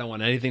 I don't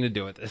want anything to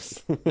do with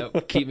this.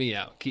 Nope, keep me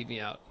out.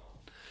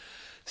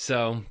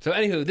 So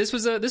anywho, this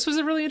was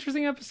a really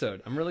interesting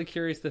episode. I'm really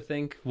curious to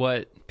think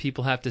what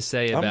people have to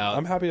say about.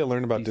 I'm happy to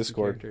learn about these two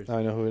Discord. characters. Now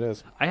I know who it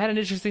is. I had an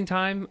interesting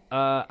time.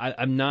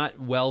 I'm not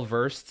well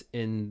versed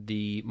in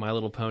the My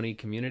Little Pony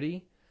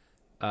community,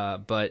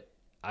 but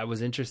I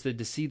was interested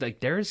to see, like,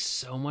 there is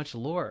so much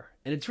lore,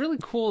 and it's really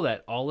cool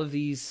that all of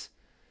these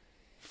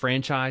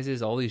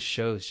franchises, all these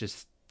shows,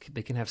 just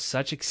they can have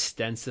such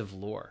extensive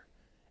lore,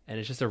 and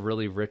it's just a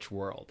really rich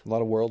world. A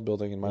lot of world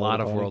building in My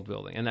Little Pony. World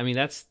building, and I mean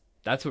that's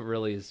what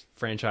really is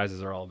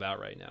franchises are all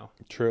about right now.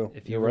 True.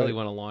 If you You're really right.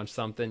 want to launch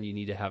something, you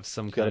need to have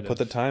some You kind got to put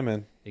the time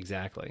in.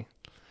 Exactly.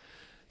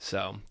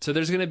 So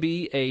there's going to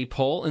be a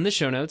poll in the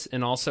show notes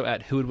and also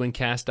at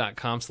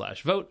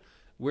whowouldwincast.com/vote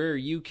where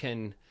you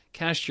can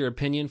cast your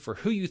opinion for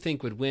who you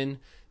think would win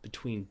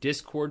between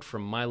Discord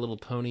from My Little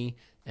Pony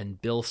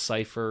and Bill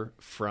Cipher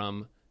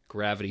from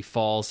Gravity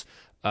Falls.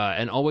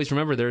 And always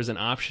remember, there's an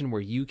option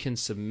where you can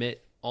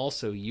submit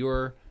also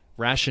your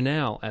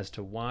rationale as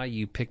to why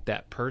you picked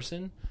that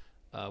person.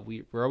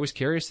 We're always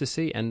curious to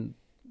see, and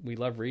we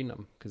love reading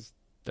them because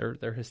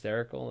they're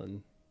hysterical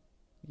and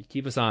you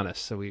keep us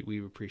honest. So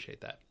we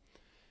appreciate that.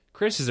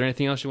 Chris, is there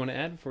anything else you want to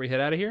add before we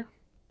head out of here?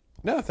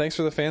 No, thanks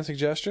for the fan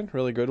suggestion.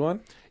 Really good one.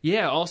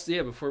 Yeah.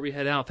 Also, before we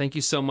head out, thank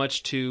you so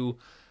much to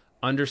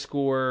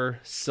 _SilverSands_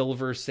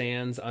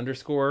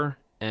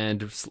 and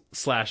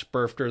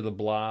 /Burfter the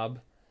Blob.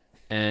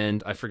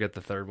 And I forget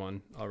the third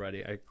one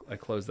already. I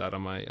closed that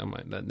on my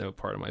that note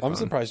part of my phone. I'm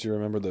surprised you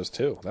remembered those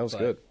two. That was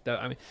good.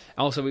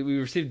 Also we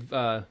received,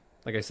 like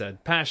I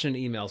said, passionate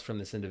emails from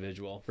this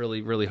individual.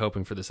 Really, really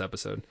hoping for this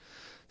episode.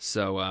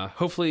 So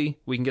hopefully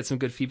we can get some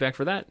good feedback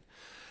for that.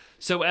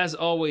 So as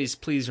always,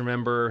 please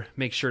remember,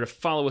 make sure to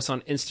follow us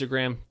on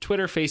Instagram,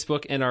 Twitter,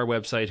 Facebook, and our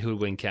website,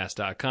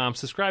 whowoldwincast.com.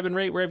 Subscribe and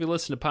rate wherever you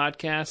listen to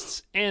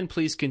podcasts, and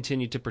please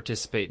continue to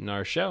participate in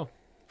our show.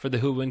 For the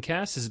Who Would Win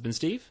Cast, this has been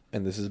Steve.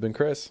 And this has been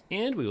Chris.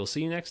 And we will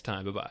see you next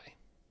time. Bye-bye.